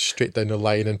straight down the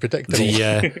line and predictable.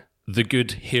 The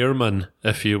good hairman,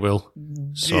 if you will.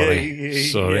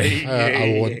 Sorry.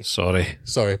 I won't.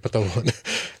 Sorry, but I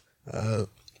won't.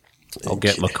 I'll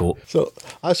get my coat. So,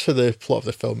 as for the plot of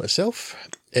the film itself,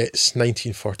 it's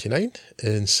 1949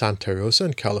 in Santa Rosa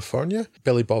in California.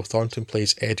 Billy Bob Thornton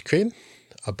plays Ed Crane,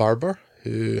 a barber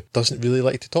who doesn't really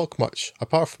like to talk much,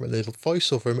 apart from the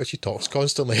voiceover in which he talks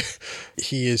constantly.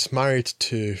 He is married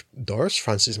to Doris,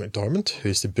 Frances McDormand,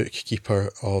 who's the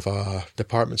bookkeeper of a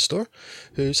department store,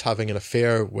 who's having an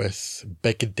affair with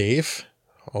Big Dave,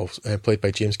 played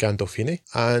by James Gandolfini.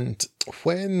 And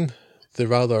when the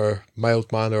rather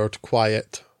mild-mannered,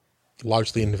 quiet,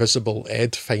 largely invisible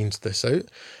Ed finds this out,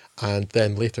 and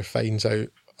then later finds out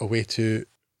a way to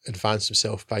advance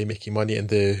himself by making money in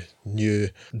the new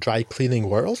dry cleaning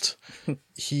world,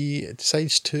 he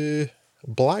decides to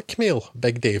blackmail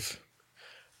Big Dave.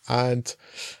 And,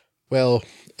 well,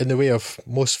 in the way of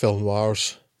most film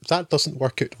noirs, that doesn't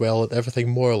work out well, and everything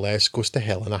more or less goes to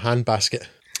hell in a handbasket.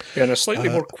 Yeah, in a slightly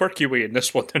more quirky way in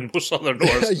this one than most other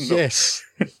noirs. Yes.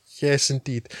 Yes,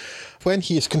 indeed. When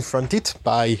he is confronted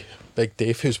by Big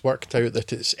Dave, who's worked out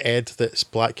that it's Ed that's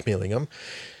blackmailing him,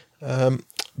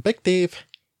 Big Dave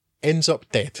ends up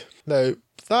dead. Now,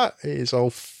 that is all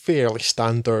fairly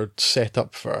standard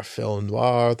setup for a film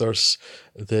noir. There's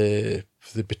the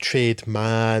betrayed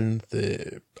man,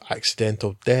 the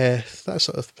accidental death, that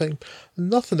sort of thing.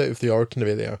 Nothing out of the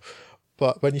ordinary there.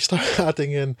 But when you start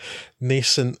adding in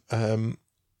nascent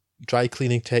dry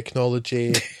cleaning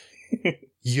technology,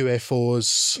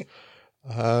 UFOs,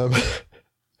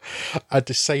 a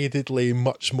decidedly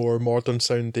much more modern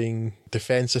sounding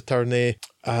defense attorney,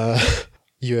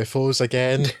 UFOs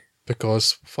again,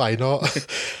 because why not?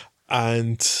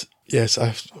 And yes,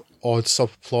 a odd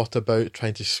subplot about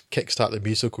trying to kickstart the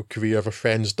musical career of a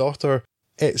friend's daughter.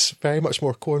 It's very much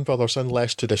more Coen brothers and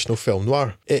less traditional film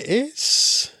noir. It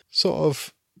is sort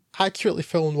of accurately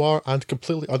film noir and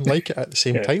completely unlike it at the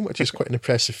same time, which is quite an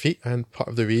impressive feat, and part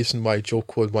of the reason why Joel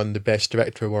Coen won the Best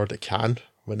Director award at Cannes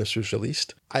when this was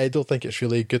released. I don't think it's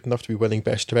really good enough to be winning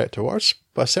Best Director awards,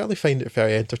 but I certainly find it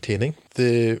very entertaining.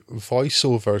 The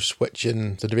voiceovers, which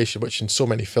in the narration, which in so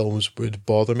many films would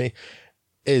bother me,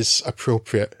 is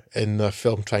appropriate in a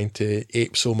film trying to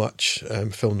ape so much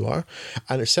film noir,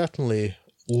 and it certainly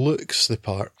looks the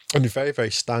part. And very,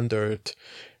 very standard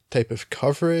type of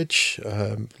coverage,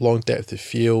 long depth of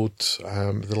field,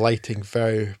 the lighting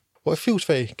very, well, it feels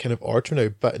very kind of ordinary,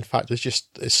 but in fact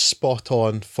it's spot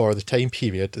on for the time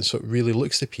period, and so it really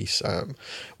looks the piece.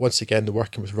 Once again, they're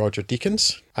working with Roger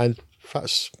Deakins, and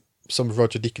that's some of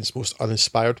Roger Deakins' most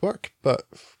uninspired work, but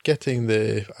getting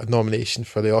the nomination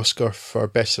for the Oscar for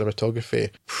Best Cinematography,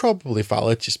 probably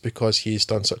valid just because he's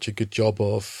done such a good job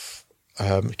of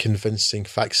convincing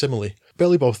facsimile.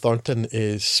 Billy Bob Thornton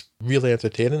is really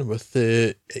entertaining, with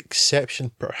the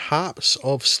exception perhaps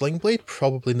of Sling Blade,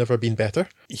 probably never been better.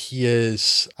 He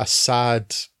is a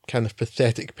sad, kind of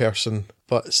pathetic person,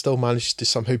 but still manages to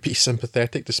somehow be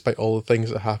sympathetic despite all the things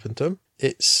that happen to him.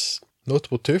 It's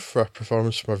notable too for a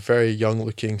performance from a very young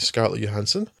looking Scarlett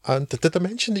Johansson. And did I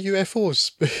mention the UFOs?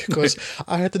 Because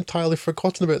I had entirely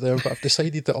forgotten about them, but I've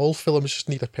decided that all films just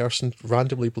need a person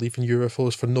randomly believing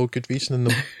UFOs for no good reason in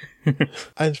them.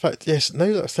 And in fact, yes,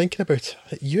 now that I'm thinking about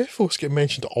it, UFOs get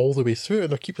mentioned all the way through,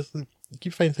 and I keep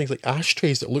finding things like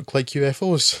ashtrays that look like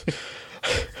UFOs.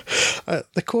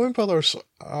 The Coen brothers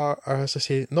are, as I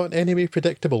say, not in any way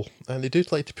predictable, and they do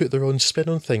like to put their own spin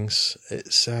on things.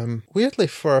 It's weirdly,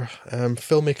 for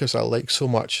filmmakers I like so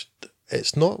much,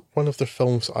 it's not one of their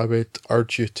films I would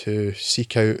urge you to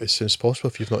seek out as soon as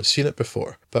possible if you've not seen it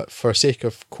before. But for sake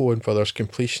of Coen brothers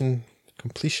completionism?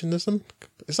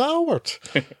 Is that a word?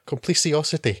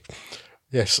 Completiosity.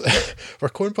 Yes, for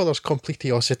Coen brothers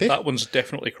completiosity. That one's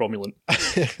definitely cromulent.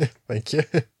 Thank you.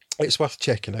 It's worth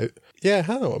checking out. Yeah,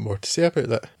 I don't know what more to say about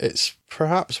that. It's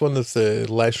perhaps one of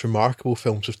the less remarkable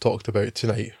films we've talked about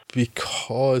tonight,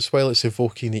 because while it's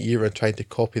evoking the era and trying to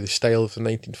copy the style of the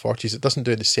 1940s, it doesn't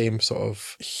do it the same sort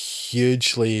of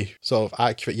hugely sort of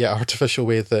accurate yet artificial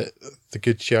way that The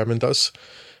Good German does.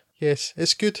 Yes,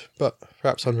 it's good, but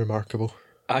perhaps unremarkable.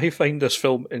 I find this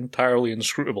film entirely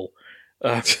inscrutable.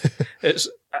 It's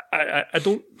I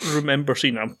don't remember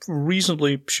seeing it. I'm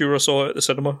reasonably sure I saw it at the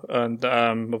cinema, and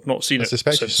I've not seen it since.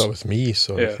 I suspect you saw it with me,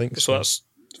 so yeah, I think so. So that's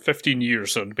 15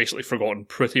 years and basically forgotten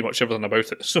pretty much everything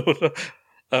about it. So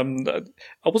I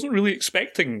wasn't really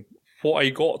expecting what I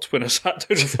got when I sat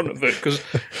down in front of it, because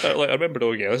I remembered,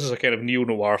 oh yeah, this is a kind of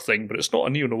neo-noir thing, but it's not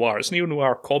a neo-noir, it's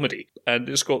neo-noir comedy, and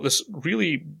it's got this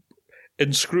really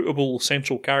inscrutable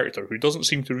central character who doesn't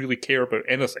seem to really care about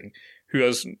anything,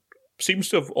 who seems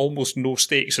to have almost no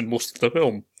stakes in most of the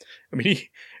film. I mean,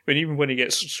 even when he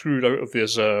gets screwed out of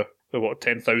his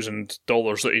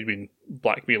 $10,000 that he'd been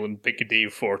blackmailing Big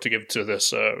Dave for to give to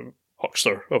this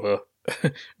huckster of a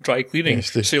dry cleaning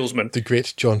salesman, the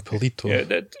great John Polito. Yeah,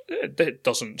 that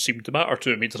doesn't seem to matter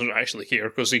to him. He doesn't actually care,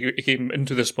 because he came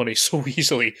into this money so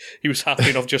easily. He was happy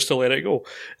enough just to let it go.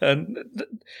 And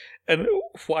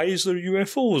why is there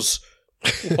UFOs?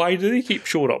 Why do they keep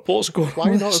showing up? What's going on?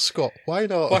 Why not, Scott? Why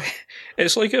not?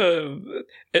 It's like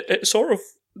it's sort of,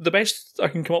 the best I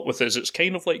can come up with is it's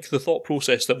kind of like the thought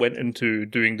process that went into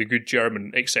doing The Good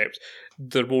German, except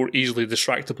they're more easily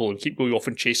distractible and keep going off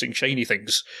and chasing shiny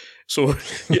things. So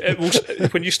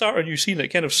when you start a new scene, it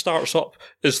kind of starts up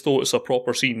as though it's a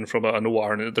proper scene from a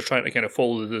noir, and they're trying to kind of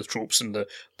follow the tropes and the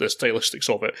stylistics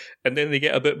of it. And then they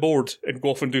get a bit bored and go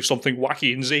off and do something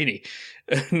wacky and zany.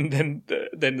 And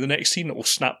then the next scene, it will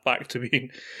snap back to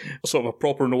being sort of a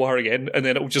proper noir again, and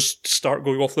then it will just start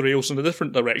going off the rails in a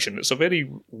different direction. It's a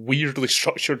very weirdly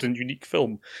structured and unique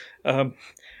film.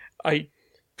 I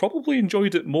probably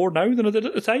enjoyed it more now than I did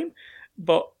at the time,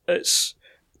 but it's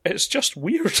just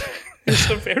weird. It's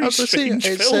a very strange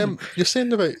film. You're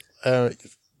saying about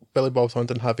Billy Bob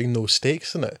Thornton having no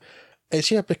stakes in it. It's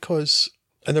because,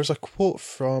 and there's a quote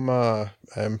from a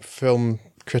film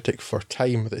critic for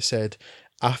Time that said,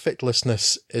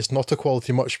 "Affectlessness is not a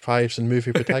quality much prized in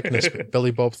movie protagonists, but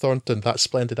Billy Bob Thornton, that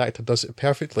splendid actor, does it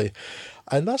perfectly."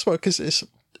 And that's what, because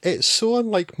it's so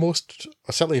unlike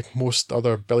certainly most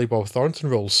other Billy Bob Thornton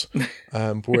roles,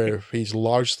 where he's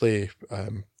largely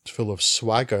full of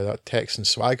swagger, that Texan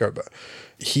swagger, but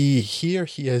he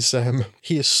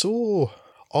is so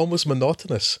almost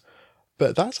monotonous.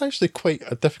 But that's actually quite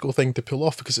a difficult thing to pull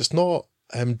off, because it's not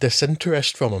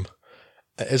disinterest from him.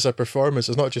 It is a performance.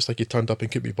 It's not just like he turned up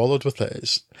and could be bothered with it.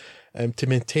 It's to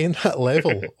maintain that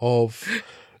level of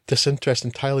disinterest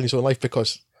entirely in his own life,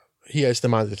 because he is the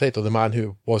man at the title, the man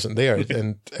who wasn't there,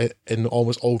 and in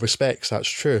almost all respects, that's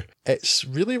true. It's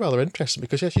really rather interesting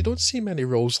because, yes, you don't see many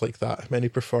roles like that, many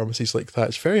performances like that.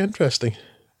 It's very interesting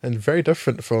and very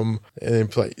different from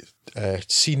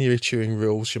scenery chewing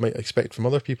roles you might expect from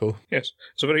other people. Yes,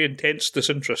 it's a very intense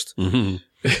disinterest. Mm-hmm.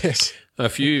 Yes.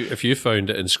 If you found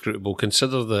it inscrutable,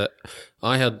 consider that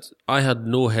I had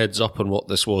no heads up on what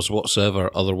this was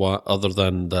whatsoever, other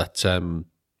than that.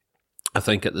 I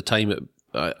think at the time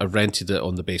I rented it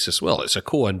on the basis, well, it's a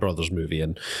Coen Brothers movie,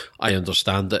 and I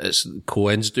understand that it's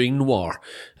Coen's doing noir.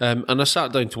 And I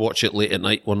sat down to watch it late at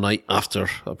night one night after,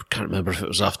 I can't remember if it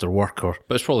was after work but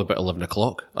it's probably about 11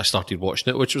 o'clock. I started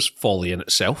watching it, which was folly in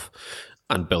itself.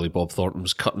 And Billy Bob Thornton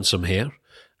was cutting some hair,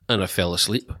 and I fell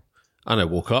asleep. And I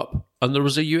woke up, and there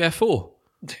was a UFO.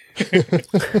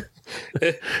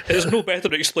 It's no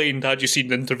better explained had you seen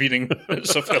the intervening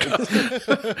bits of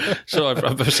film. So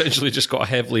I've essentially just got a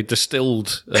heavily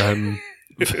distilled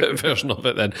version of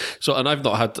it then. So, and I've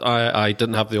not had, I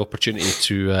didn't have the opportunity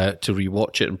to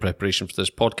rewatch it in preparation for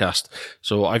this podcast.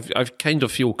 So I've kind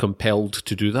of feel compelled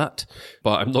to do that,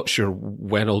 but I'm not sure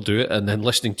when I'll do it. And then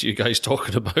listening to you guys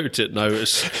talking about it now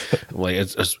is like,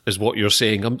 is what you're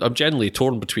saying. I'm generally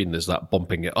torn between, is that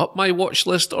bumping it up my watch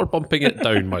list or bumping it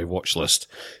down my watch list?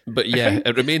 But yeah,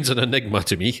 it remains an enigma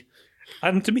to me.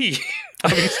 And to me,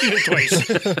 having seen it twice,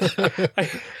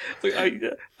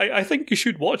 I think you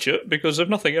should watch it, because if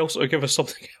nothing else, it'll give us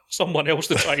someone else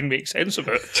to try and make sense of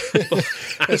it.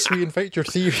 Yes, we invite your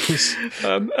theories.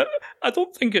 I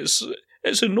don't think it's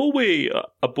in no way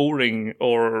a boring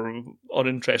or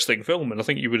uninteresting film, and I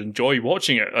think you would enjoy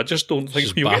watching it. I just don't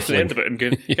think you'll get to the end of it and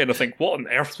kind of think, what on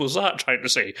earth was that trying to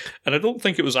say? And I don't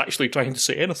think it was actually trying to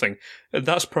say anything. And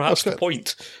that's perhaps the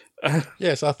point.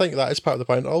 Yes, I think that is part of the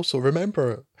point. Also,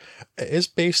 remember, it is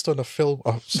based on a film,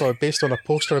 based on a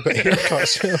poster about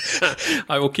haircuts.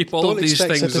 I will keep all of these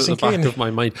things at the back of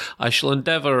my mind. I shall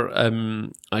endeavour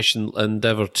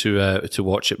to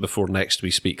watch it before next we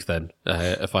speak then,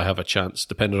 if I have a chance,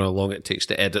 depending on how long it takes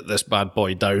to edit this bad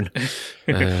boy down.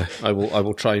 I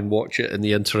will try and watch it in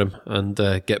the interim and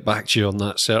get back to you on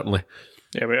that, certainly.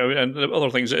 Yeah, and the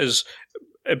other things, it is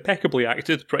impeccably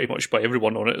acted pretty much by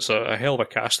everyone on it. It's a hell of a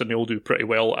cast, and they all do pretty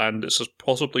well, and it's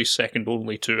possibly second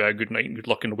only to Good Night and Good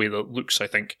Luck in the way that it looks, I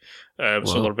think.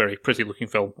 It's another very pretty looking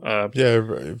film. Yeah,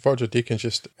 Roger Deakins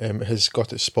just has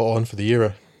got it spot on for the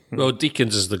era. Well,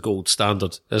 Deakins is the gold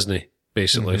standard, isn't he?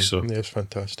 Basically, so yeah, it's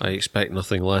fantastic. I expect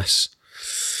nothing less.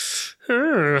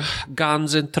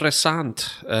 Ganz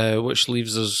interessant, which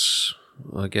leaves us,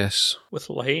 I guess,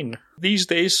 with La Haine. These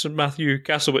days, Matthew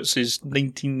Kassowitz's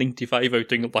 1995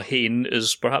 outing at La Haine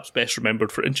is perhaps best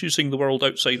remembered for introducing the world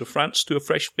outside of France to a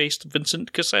fresh-faced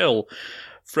Vincent Cassel.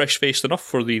 Fresh-faced enough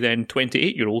for the then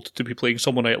 28-year-old to be playing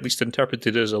someone I at least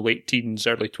interpreted as a late teens,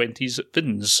 early 20s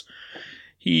Vince.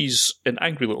 He's an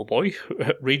angry little boy,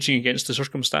 raging against the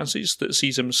circumstances that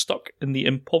sees him stuck in the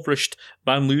impoverished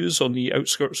banlieues on the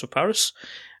outskirts of Paris,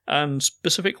 and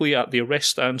specifically at the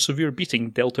arrest and severe beating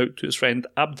dealt out to his friend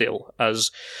Abdel, as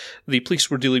the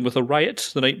police were dealing with a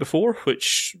riot the night before,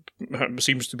 which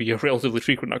seems to be a relatively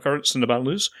frequent occurrence in the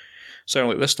banlieues,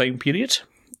 certainly at this time period.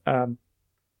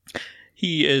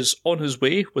 He is on his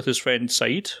way with his friend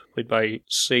Said, played by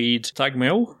Said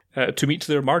Tagmel, to meet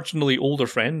their marginally older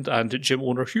friend and gym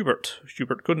owner Hubert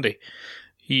Kunde.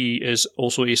 He is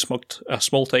also a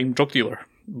small-time drug dealer.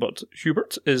 But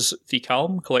Hubert is the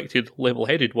calm, collected,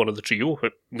 level-headed one of the trio,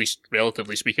 at least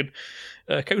relatively speaking,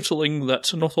 counselling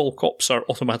that not all cops are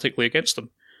automatically against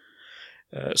them.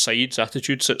 Said's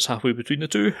attitude sits halfway between the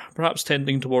two, perhaps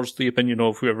tending towards the opinion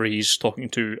of whoever he's talking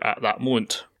to at that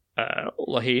moment.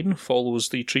 La Haine follows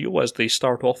the trio as they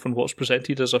start off on what's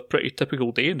presented as a pretty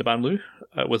typical day in the banlieue,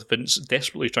 with Vince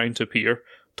desperately trying to appear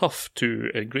tough to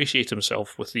ingratiate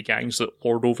himself with the gangs that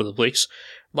lord over the place,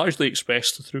 largely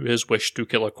expressed through his wish to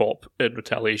kill a cop in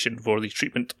retaliation for the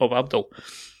treatment of Abdel.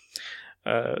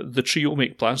 The trio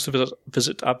make plans to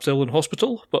visit Abdel in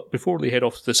hospital, but before they head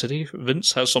off to the city,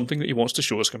 Vince has something that he wants to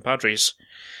show his compadres.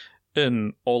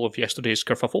 In all of yesterday's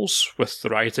kerfuffles, with the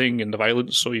rioting and the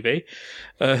violence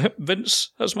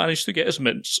Vince has managed to get his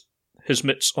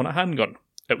mitts on a handgun.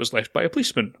 It was left by a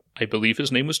policeman. I believe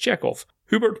his name was Chekhov.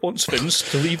 Hubert wants Vince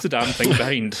to leave the damn thing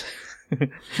behind.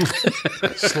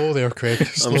 Slow there, Craig.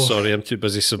 Slow. I'm sorry, I'm too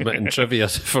busy submitting trivia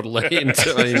for Lane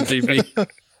to IMDb.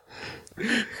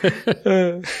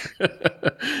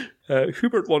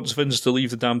 Hubert wants Vince to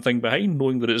leave the damn thing behind,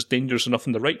 knowing that it's dangerous enough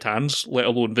in the right hands, let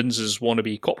alone Vince's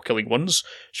wannabe cop-killing ones,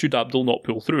 should Abdel not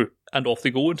pull through. And off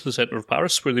they go into the centre of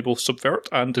Paris, where they both subvert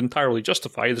and entirely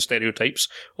justify the stereotypes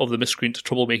of the miscreant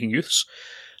troublemaking youths,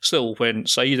 Still, when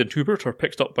Saeed and Hubert are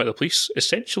picked up by the police,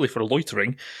 essentially for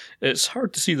loitering, it's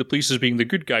hard to see the police as being the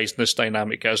good guys in this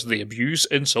dynamic as they abuse,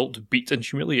 insult, beat and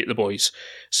humiliate the boys,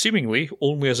 seemingly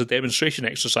only as a demonstration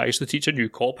exercise to teach a new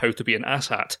cop how to be an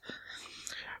asshat.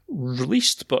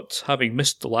 Released, but having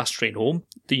missed the last train home,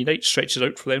 the night stretches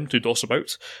out for them to doss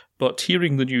about, but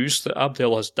hearing the news that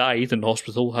Abdel has died in the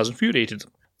hospital has infuriated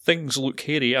them. Things look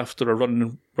hairy after a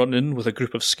run-in with a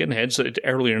group of skinheads that had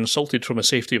earlier insulted from the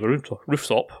safety of a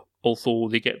rooftop, although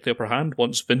they get the upper hand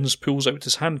once Vince pulls out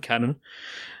his hand cannon.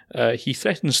 He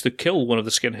threatens to kill one of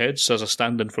the skinheads as a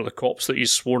stand-in for the cops that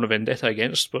he's sworn a vendetta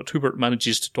against, but Hubert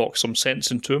manages to talk some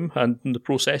sense into him and in the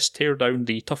process tear down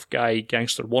the tough guy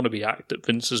gangster wannabe act that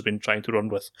Vince has been trying to run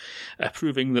with,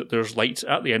 proving that there's light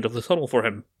at the end of the tunnel for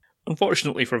him.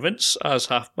 Unfortunately for Vince, as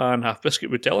Half Man, Half Biscuit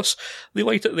would tell us, the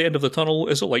light at the end of the tunnel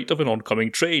is the light of an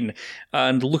oncoming train.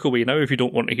 And look away now if you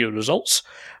don't want to hear the results.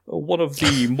 One of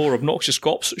the more obnoxious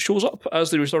cops shows up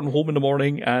as they return home in the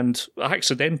morning and,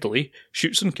 accidentally,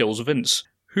 shoots and kills Vince.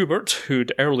 Hubert,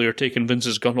 who'd earlier taken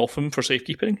Vince's gun off him for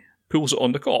safekeeping, pulls it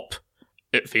on the cop.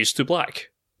 It fades to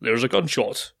black. There's a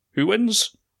gunshot. Who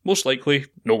wins? Most likely,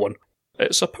 no one.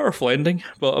 It's a powerful ending,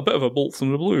 but a bit of a bolt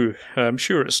from the blue. I'm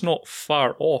sure it's not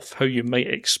far off how you might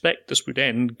expect this would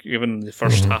end, given the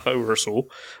first half hour or so,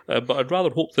 but I'd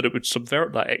rather hope that it would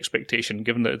subvert that expectation,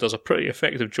 given that it does a pretty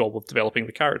effective job of developing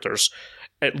the characters,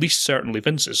 at least certainly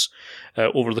Vince's,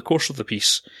 over the course of the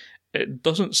piece. It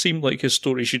doesn't seem like his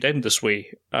story should end this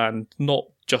way, and not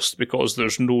just because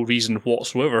there's no reason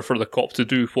whatsoever for the cop to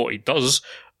do what he does,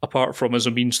 apart from as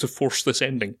a means to force this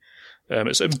ending.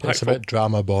 It's impactful. It's a bit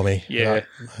drama bomby. Yeah.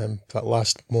 That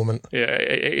last moment. Yeah,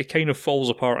 it kind of falls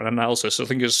apart in analysis. I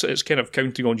think it's kind of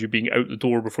counting on you being out the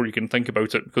door before you can think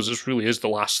about it, because it really is the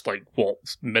last,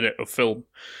 minute of film.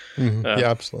 Yeah,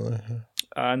 absolutely.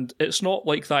 And it's not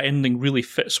like that ending really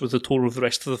fits with the tone of the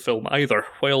rest of the film either.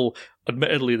 While,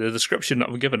 admittedly, the description that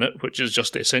I've given it, which is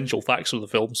just the essential facts of the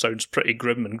film, sounds pretty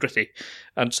grim and gritty,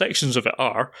 and sections of it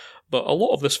are, but a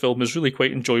lot of this film is really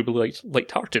quite enjoyably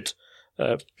light-hearted.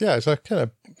 Yeah, it's a kind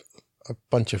of a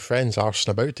bunch of friends arsing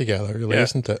about together, really,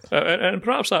 isn't it? And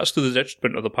perhaps that's to the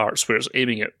detriment of the parts where it's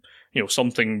aiming at,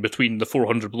 something between the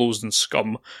 400 blows and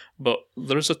Scum, but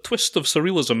there is a twist of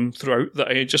surrealism throughout that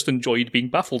I just enjoyed being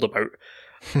baffled about.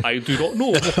 I do not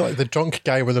know. Like the drunk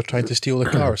guy where they're trying to steal the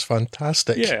car is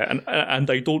fantastic. Yeah, and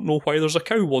I don't know why there's a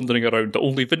cow wandering around that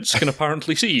only Vince can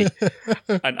apparently see.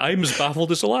 And I'm as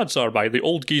baffled as the lads are by the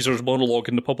old geezer's monologue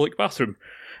in the public bathroom.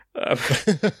 I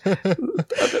forgot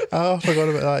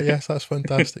about that. Yes, that's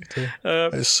fantastic too.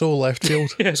 It's so left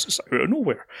field. Yes, it's out of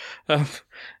nowhere.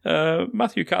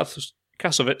 Matthew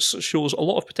Kassovitz shows a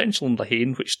lot of potential in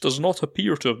Lahane, which does not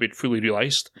appear to have been fully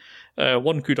realised.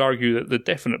 One could argue that the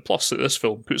definite plus that this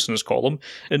film puts in his column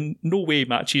in no way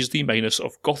matches the minus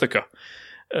of Gothica.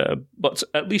 But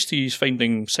at least he's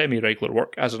finding semi-regular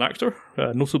work as an actor,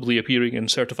 notably appearing in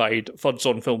certified Fuds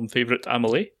on Film favourite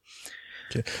Amelie.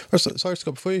 Okay. Sorry,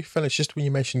 Scott, before you finish, just when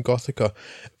you mentioned Gothica,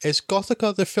 is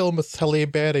Gothica the film with Halle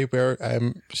Berry where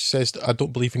she says, I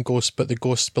don't believe in ghosts, but the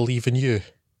ghosts believe in you?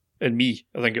 In me,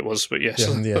 I think it was, but yes,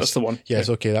 yes. That's the one. Yes,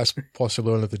 yeah. Okay, that's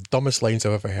possibly one of the dumbest lines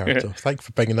I've ever heard, Yeah. so thanks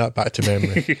for bringing that back to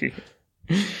memory.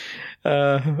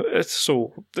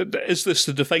 So, is this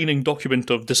the defining document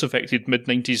of disaffected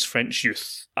mid-90s French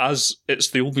youth? As it's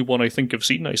the only one I think I've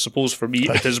seen, I suppose for me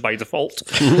it is by default.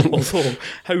 Although,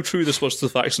 how true this was to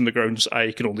the facts and the grounds,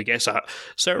 I can only guess at.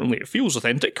 Certainly it feels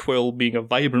authentic, while being a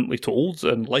vibrantly told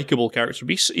and likeable character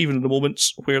piece, even in the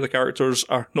moments where the characters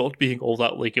are not being all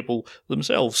that likeable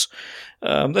themselves.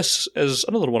 This is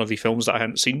another one of the films that I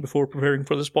hadn't seen before preparing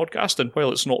for this podcast, and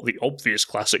while it's not the obvious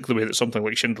classic the way that something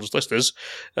like Schindler's List is,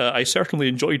 I certainly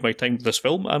enjoyed my time with this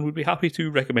film and would be happy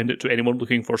to recommend it to anyone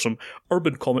looking for some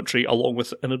urban commentary along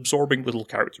with an absorbing little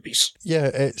character piece. Yeah,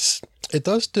 it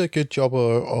does do a good job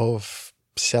of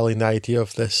selling the idea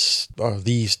of this or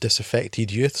these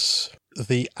disaffected youths.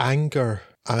 The anger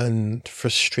and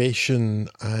frustration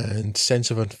and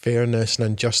sense of unfairness and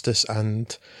injustice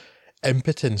and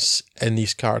impotence in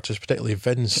these characters, particularly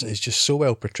Vince, is just so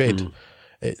well portrayed.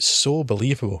 It's so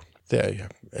believable. I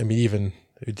mean, even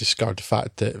discard the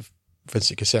fact that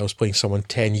Vincent Cassel's playing someone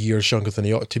 10 years younger than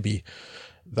he ought to be.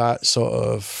 That sort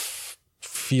of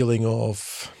feeling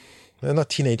of, not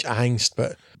teenage angst,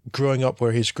 but growing up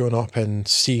where he's grown up and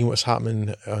seeing what's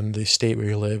happening on the estate where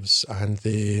he lives and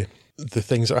the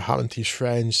things that are happening to his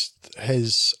friends,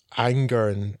 his anger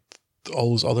and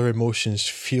all those other emotions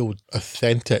feel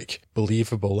authentic,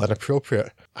 believable, and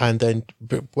appropriate. And then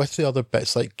but with the other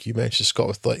bits, like you mentioned, Scott,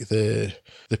 with like the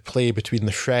play between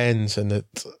the friends and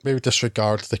maybe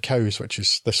disregard the cows, which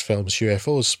is this film's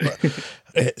UFOs, but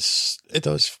it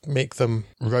does make them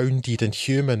rounded and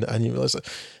human, and you realise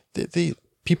that the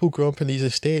people growing up in these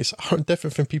estates aren't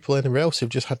different from people anywhere else who've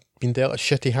just been dealt a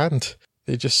shitty hand.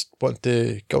 They just want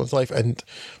to get on with life. And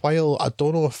while I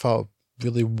don't know if I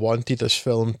really wanted this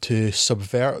film to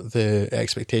subvert the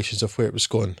expectations of where it was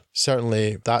going,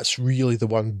 certainly that's really the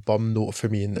one bum note for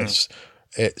me in this.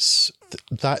 It's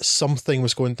that something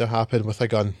was going to happen with a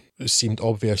gun. It seemed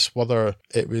obvious, whether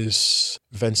it was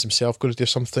Vince himself going to do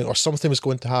something or something was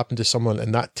going to happen to someone,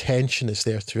 and that tension is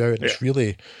there throughout. And it's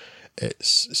really...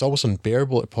 It's almost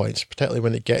unbearable at points, particularly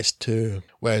when it gets to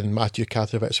when Matthew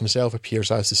Katovich himself appears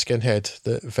as the skinhead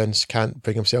that Vince can't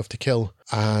bring himself to kill.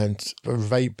 And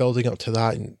right building up to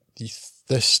that, and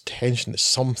this tension that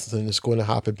something is going to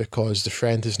happen because the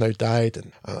friend has now died,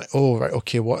 and I'm like, oh right,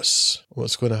 okay, what's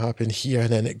going to happen here? And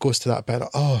then it goes to that bit,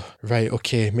 oh right,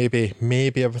 okay,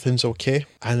 maybe everything's okay.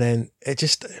 And then it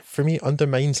just, for me,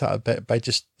 undermines that a bit by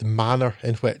just the manner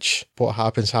in which what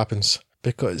happens.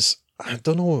 Because I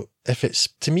don't know if it's...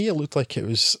 To me, it looked like it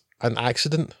was an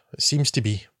accident. It seems to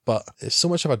be. But it's so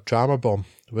much of a drama bomb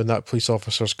when that police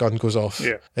officer's gun goes off.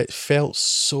 Yeah. It felt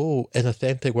so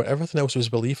inauthentic where everything else was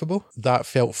believable. That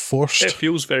felt forced. It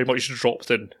feels very much dropped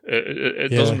in.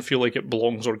 It doesn't feel like it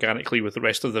belongs organically with the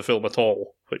rest of the film at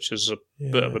all, which is a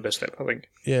bit of a misstep, I think.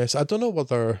 Yes, I don't know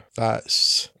whether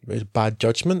that's bad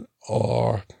judgment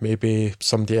or maybe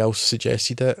somebody else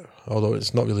suggested it, although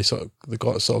it's not really they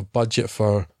got a sort of budget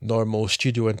for normal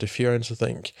studio interference, I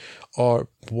think, or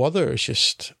whether it's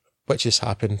just... which has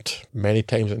happened many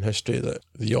times in history, that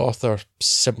the author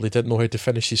simply didn't know how to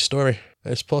finish his story.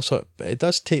 It's possible. It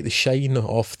does take the shine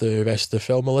off the rest of the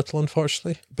film a little,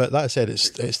 unfortunately. But that said,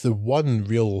 it's the one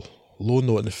real low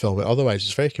note in the film. Otherwise,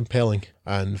 it's very compelling.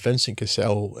 And Vincent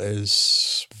Cassel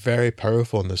is very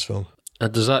powerful in this film.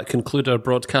 And does that conclude our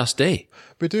broadcast day?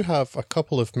 We do have a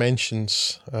couple of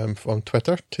mentions on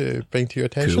Twitter to bring to your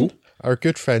attention. Cool. Our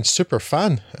good friend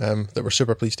Superfan, that we're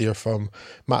super pleased to hear from,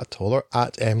 Matt Toller,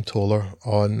 at mtoller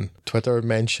on Twitter,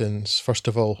 mentions, first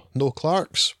of all, no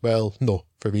Clarks. Well, no,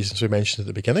 for reasons we mentioned at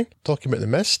the beginning. Talking about The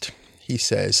Mist, he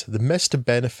says, The Mist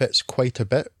benefits quite a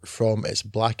bit from its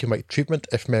black and white treatment,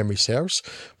 if memory serves,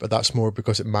 but that's more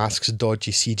because it masks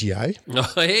dodgy CGI.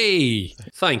 Oh, hey!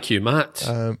 Thank you, Matt.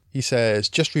 He says,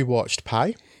 just rewatched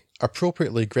Pi.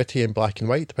 Appropriately gritty and black and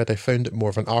white, but I found it more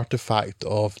of an artifact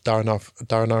of Darren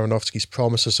Aronofsky's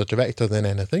promise as a director than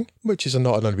anything, which is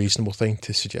not an unreasonable thing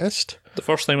to suggest. The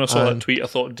first time I saw that tweet, I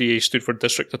thought DA stood for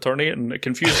District Attorney, and it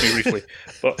confused me briefly,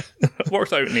 but it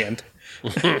worked out in the end.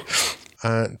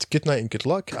 And good night and good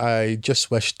luck. I just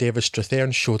wish David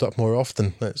Strathairn showed up more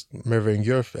often. That's mirroring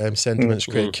your sentiments,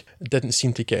 Craig. Didn't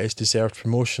seem to get his deserved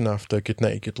promotion after Good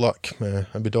Night and Good Luck. And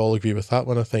we'd all agree with that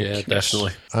one, I think. Yeah,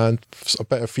 definitely. And a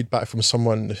bit of feedback from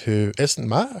someone who isn't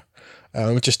Matt,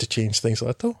 just to change things a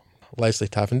little. Leslie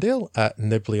Tavendale at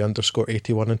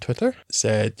Nibley_81 on Twitter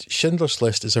said, Schindler's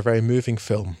List is a very moving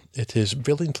film. It is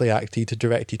brilliantly acted,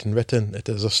 directed and written. It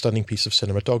is a stunning piece of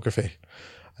cinematography.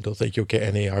 I don't think you'll get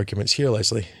any arguments here,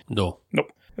 Leslie. No.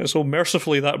 Nope. So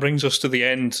mercifully, that brings us to the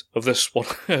end of this one,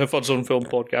 Fuds on Film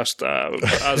podcast.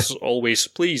 As always,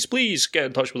 please get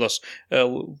in touch with us.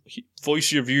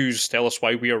 Voice your views, tell us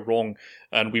why we are wrong,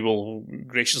 and we will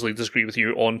graciously disagree with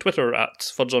you on Twitter at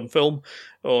Fuds on Film,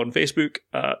 on Facebook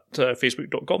at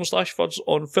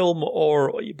facebook.com/FudsOnFilm,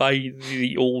 or by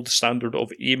the old standard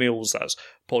of emails, that's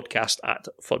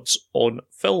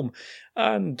podcast@FudsOnFilm.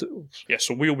 And yes,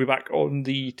 so we'll be back on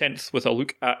the 10th with a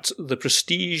look at The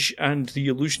Prestige and The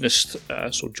Illusionist,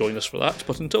 so join us for that.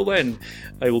 But until then,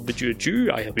 I will bid you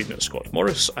adieu. I have been Scott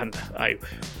Morris, and I'm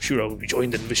sure I will be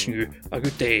joined in wishing you a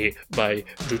good day by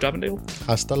Drew Davendale.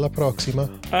 Hasta la próxima.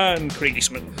 And Craig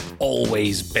Eastman.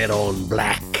 Always bet on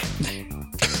black.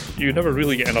 You never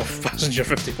really get enough Passenger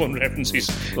 51 references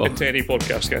into any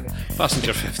podcast, can you?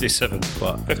 Passenger 57,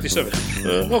 but... 57.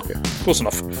 Okay, close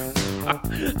enough. I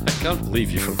can't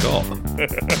believe you forgot.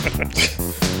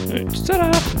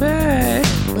 Ta-da! Bye.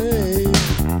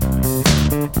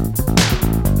 Bye.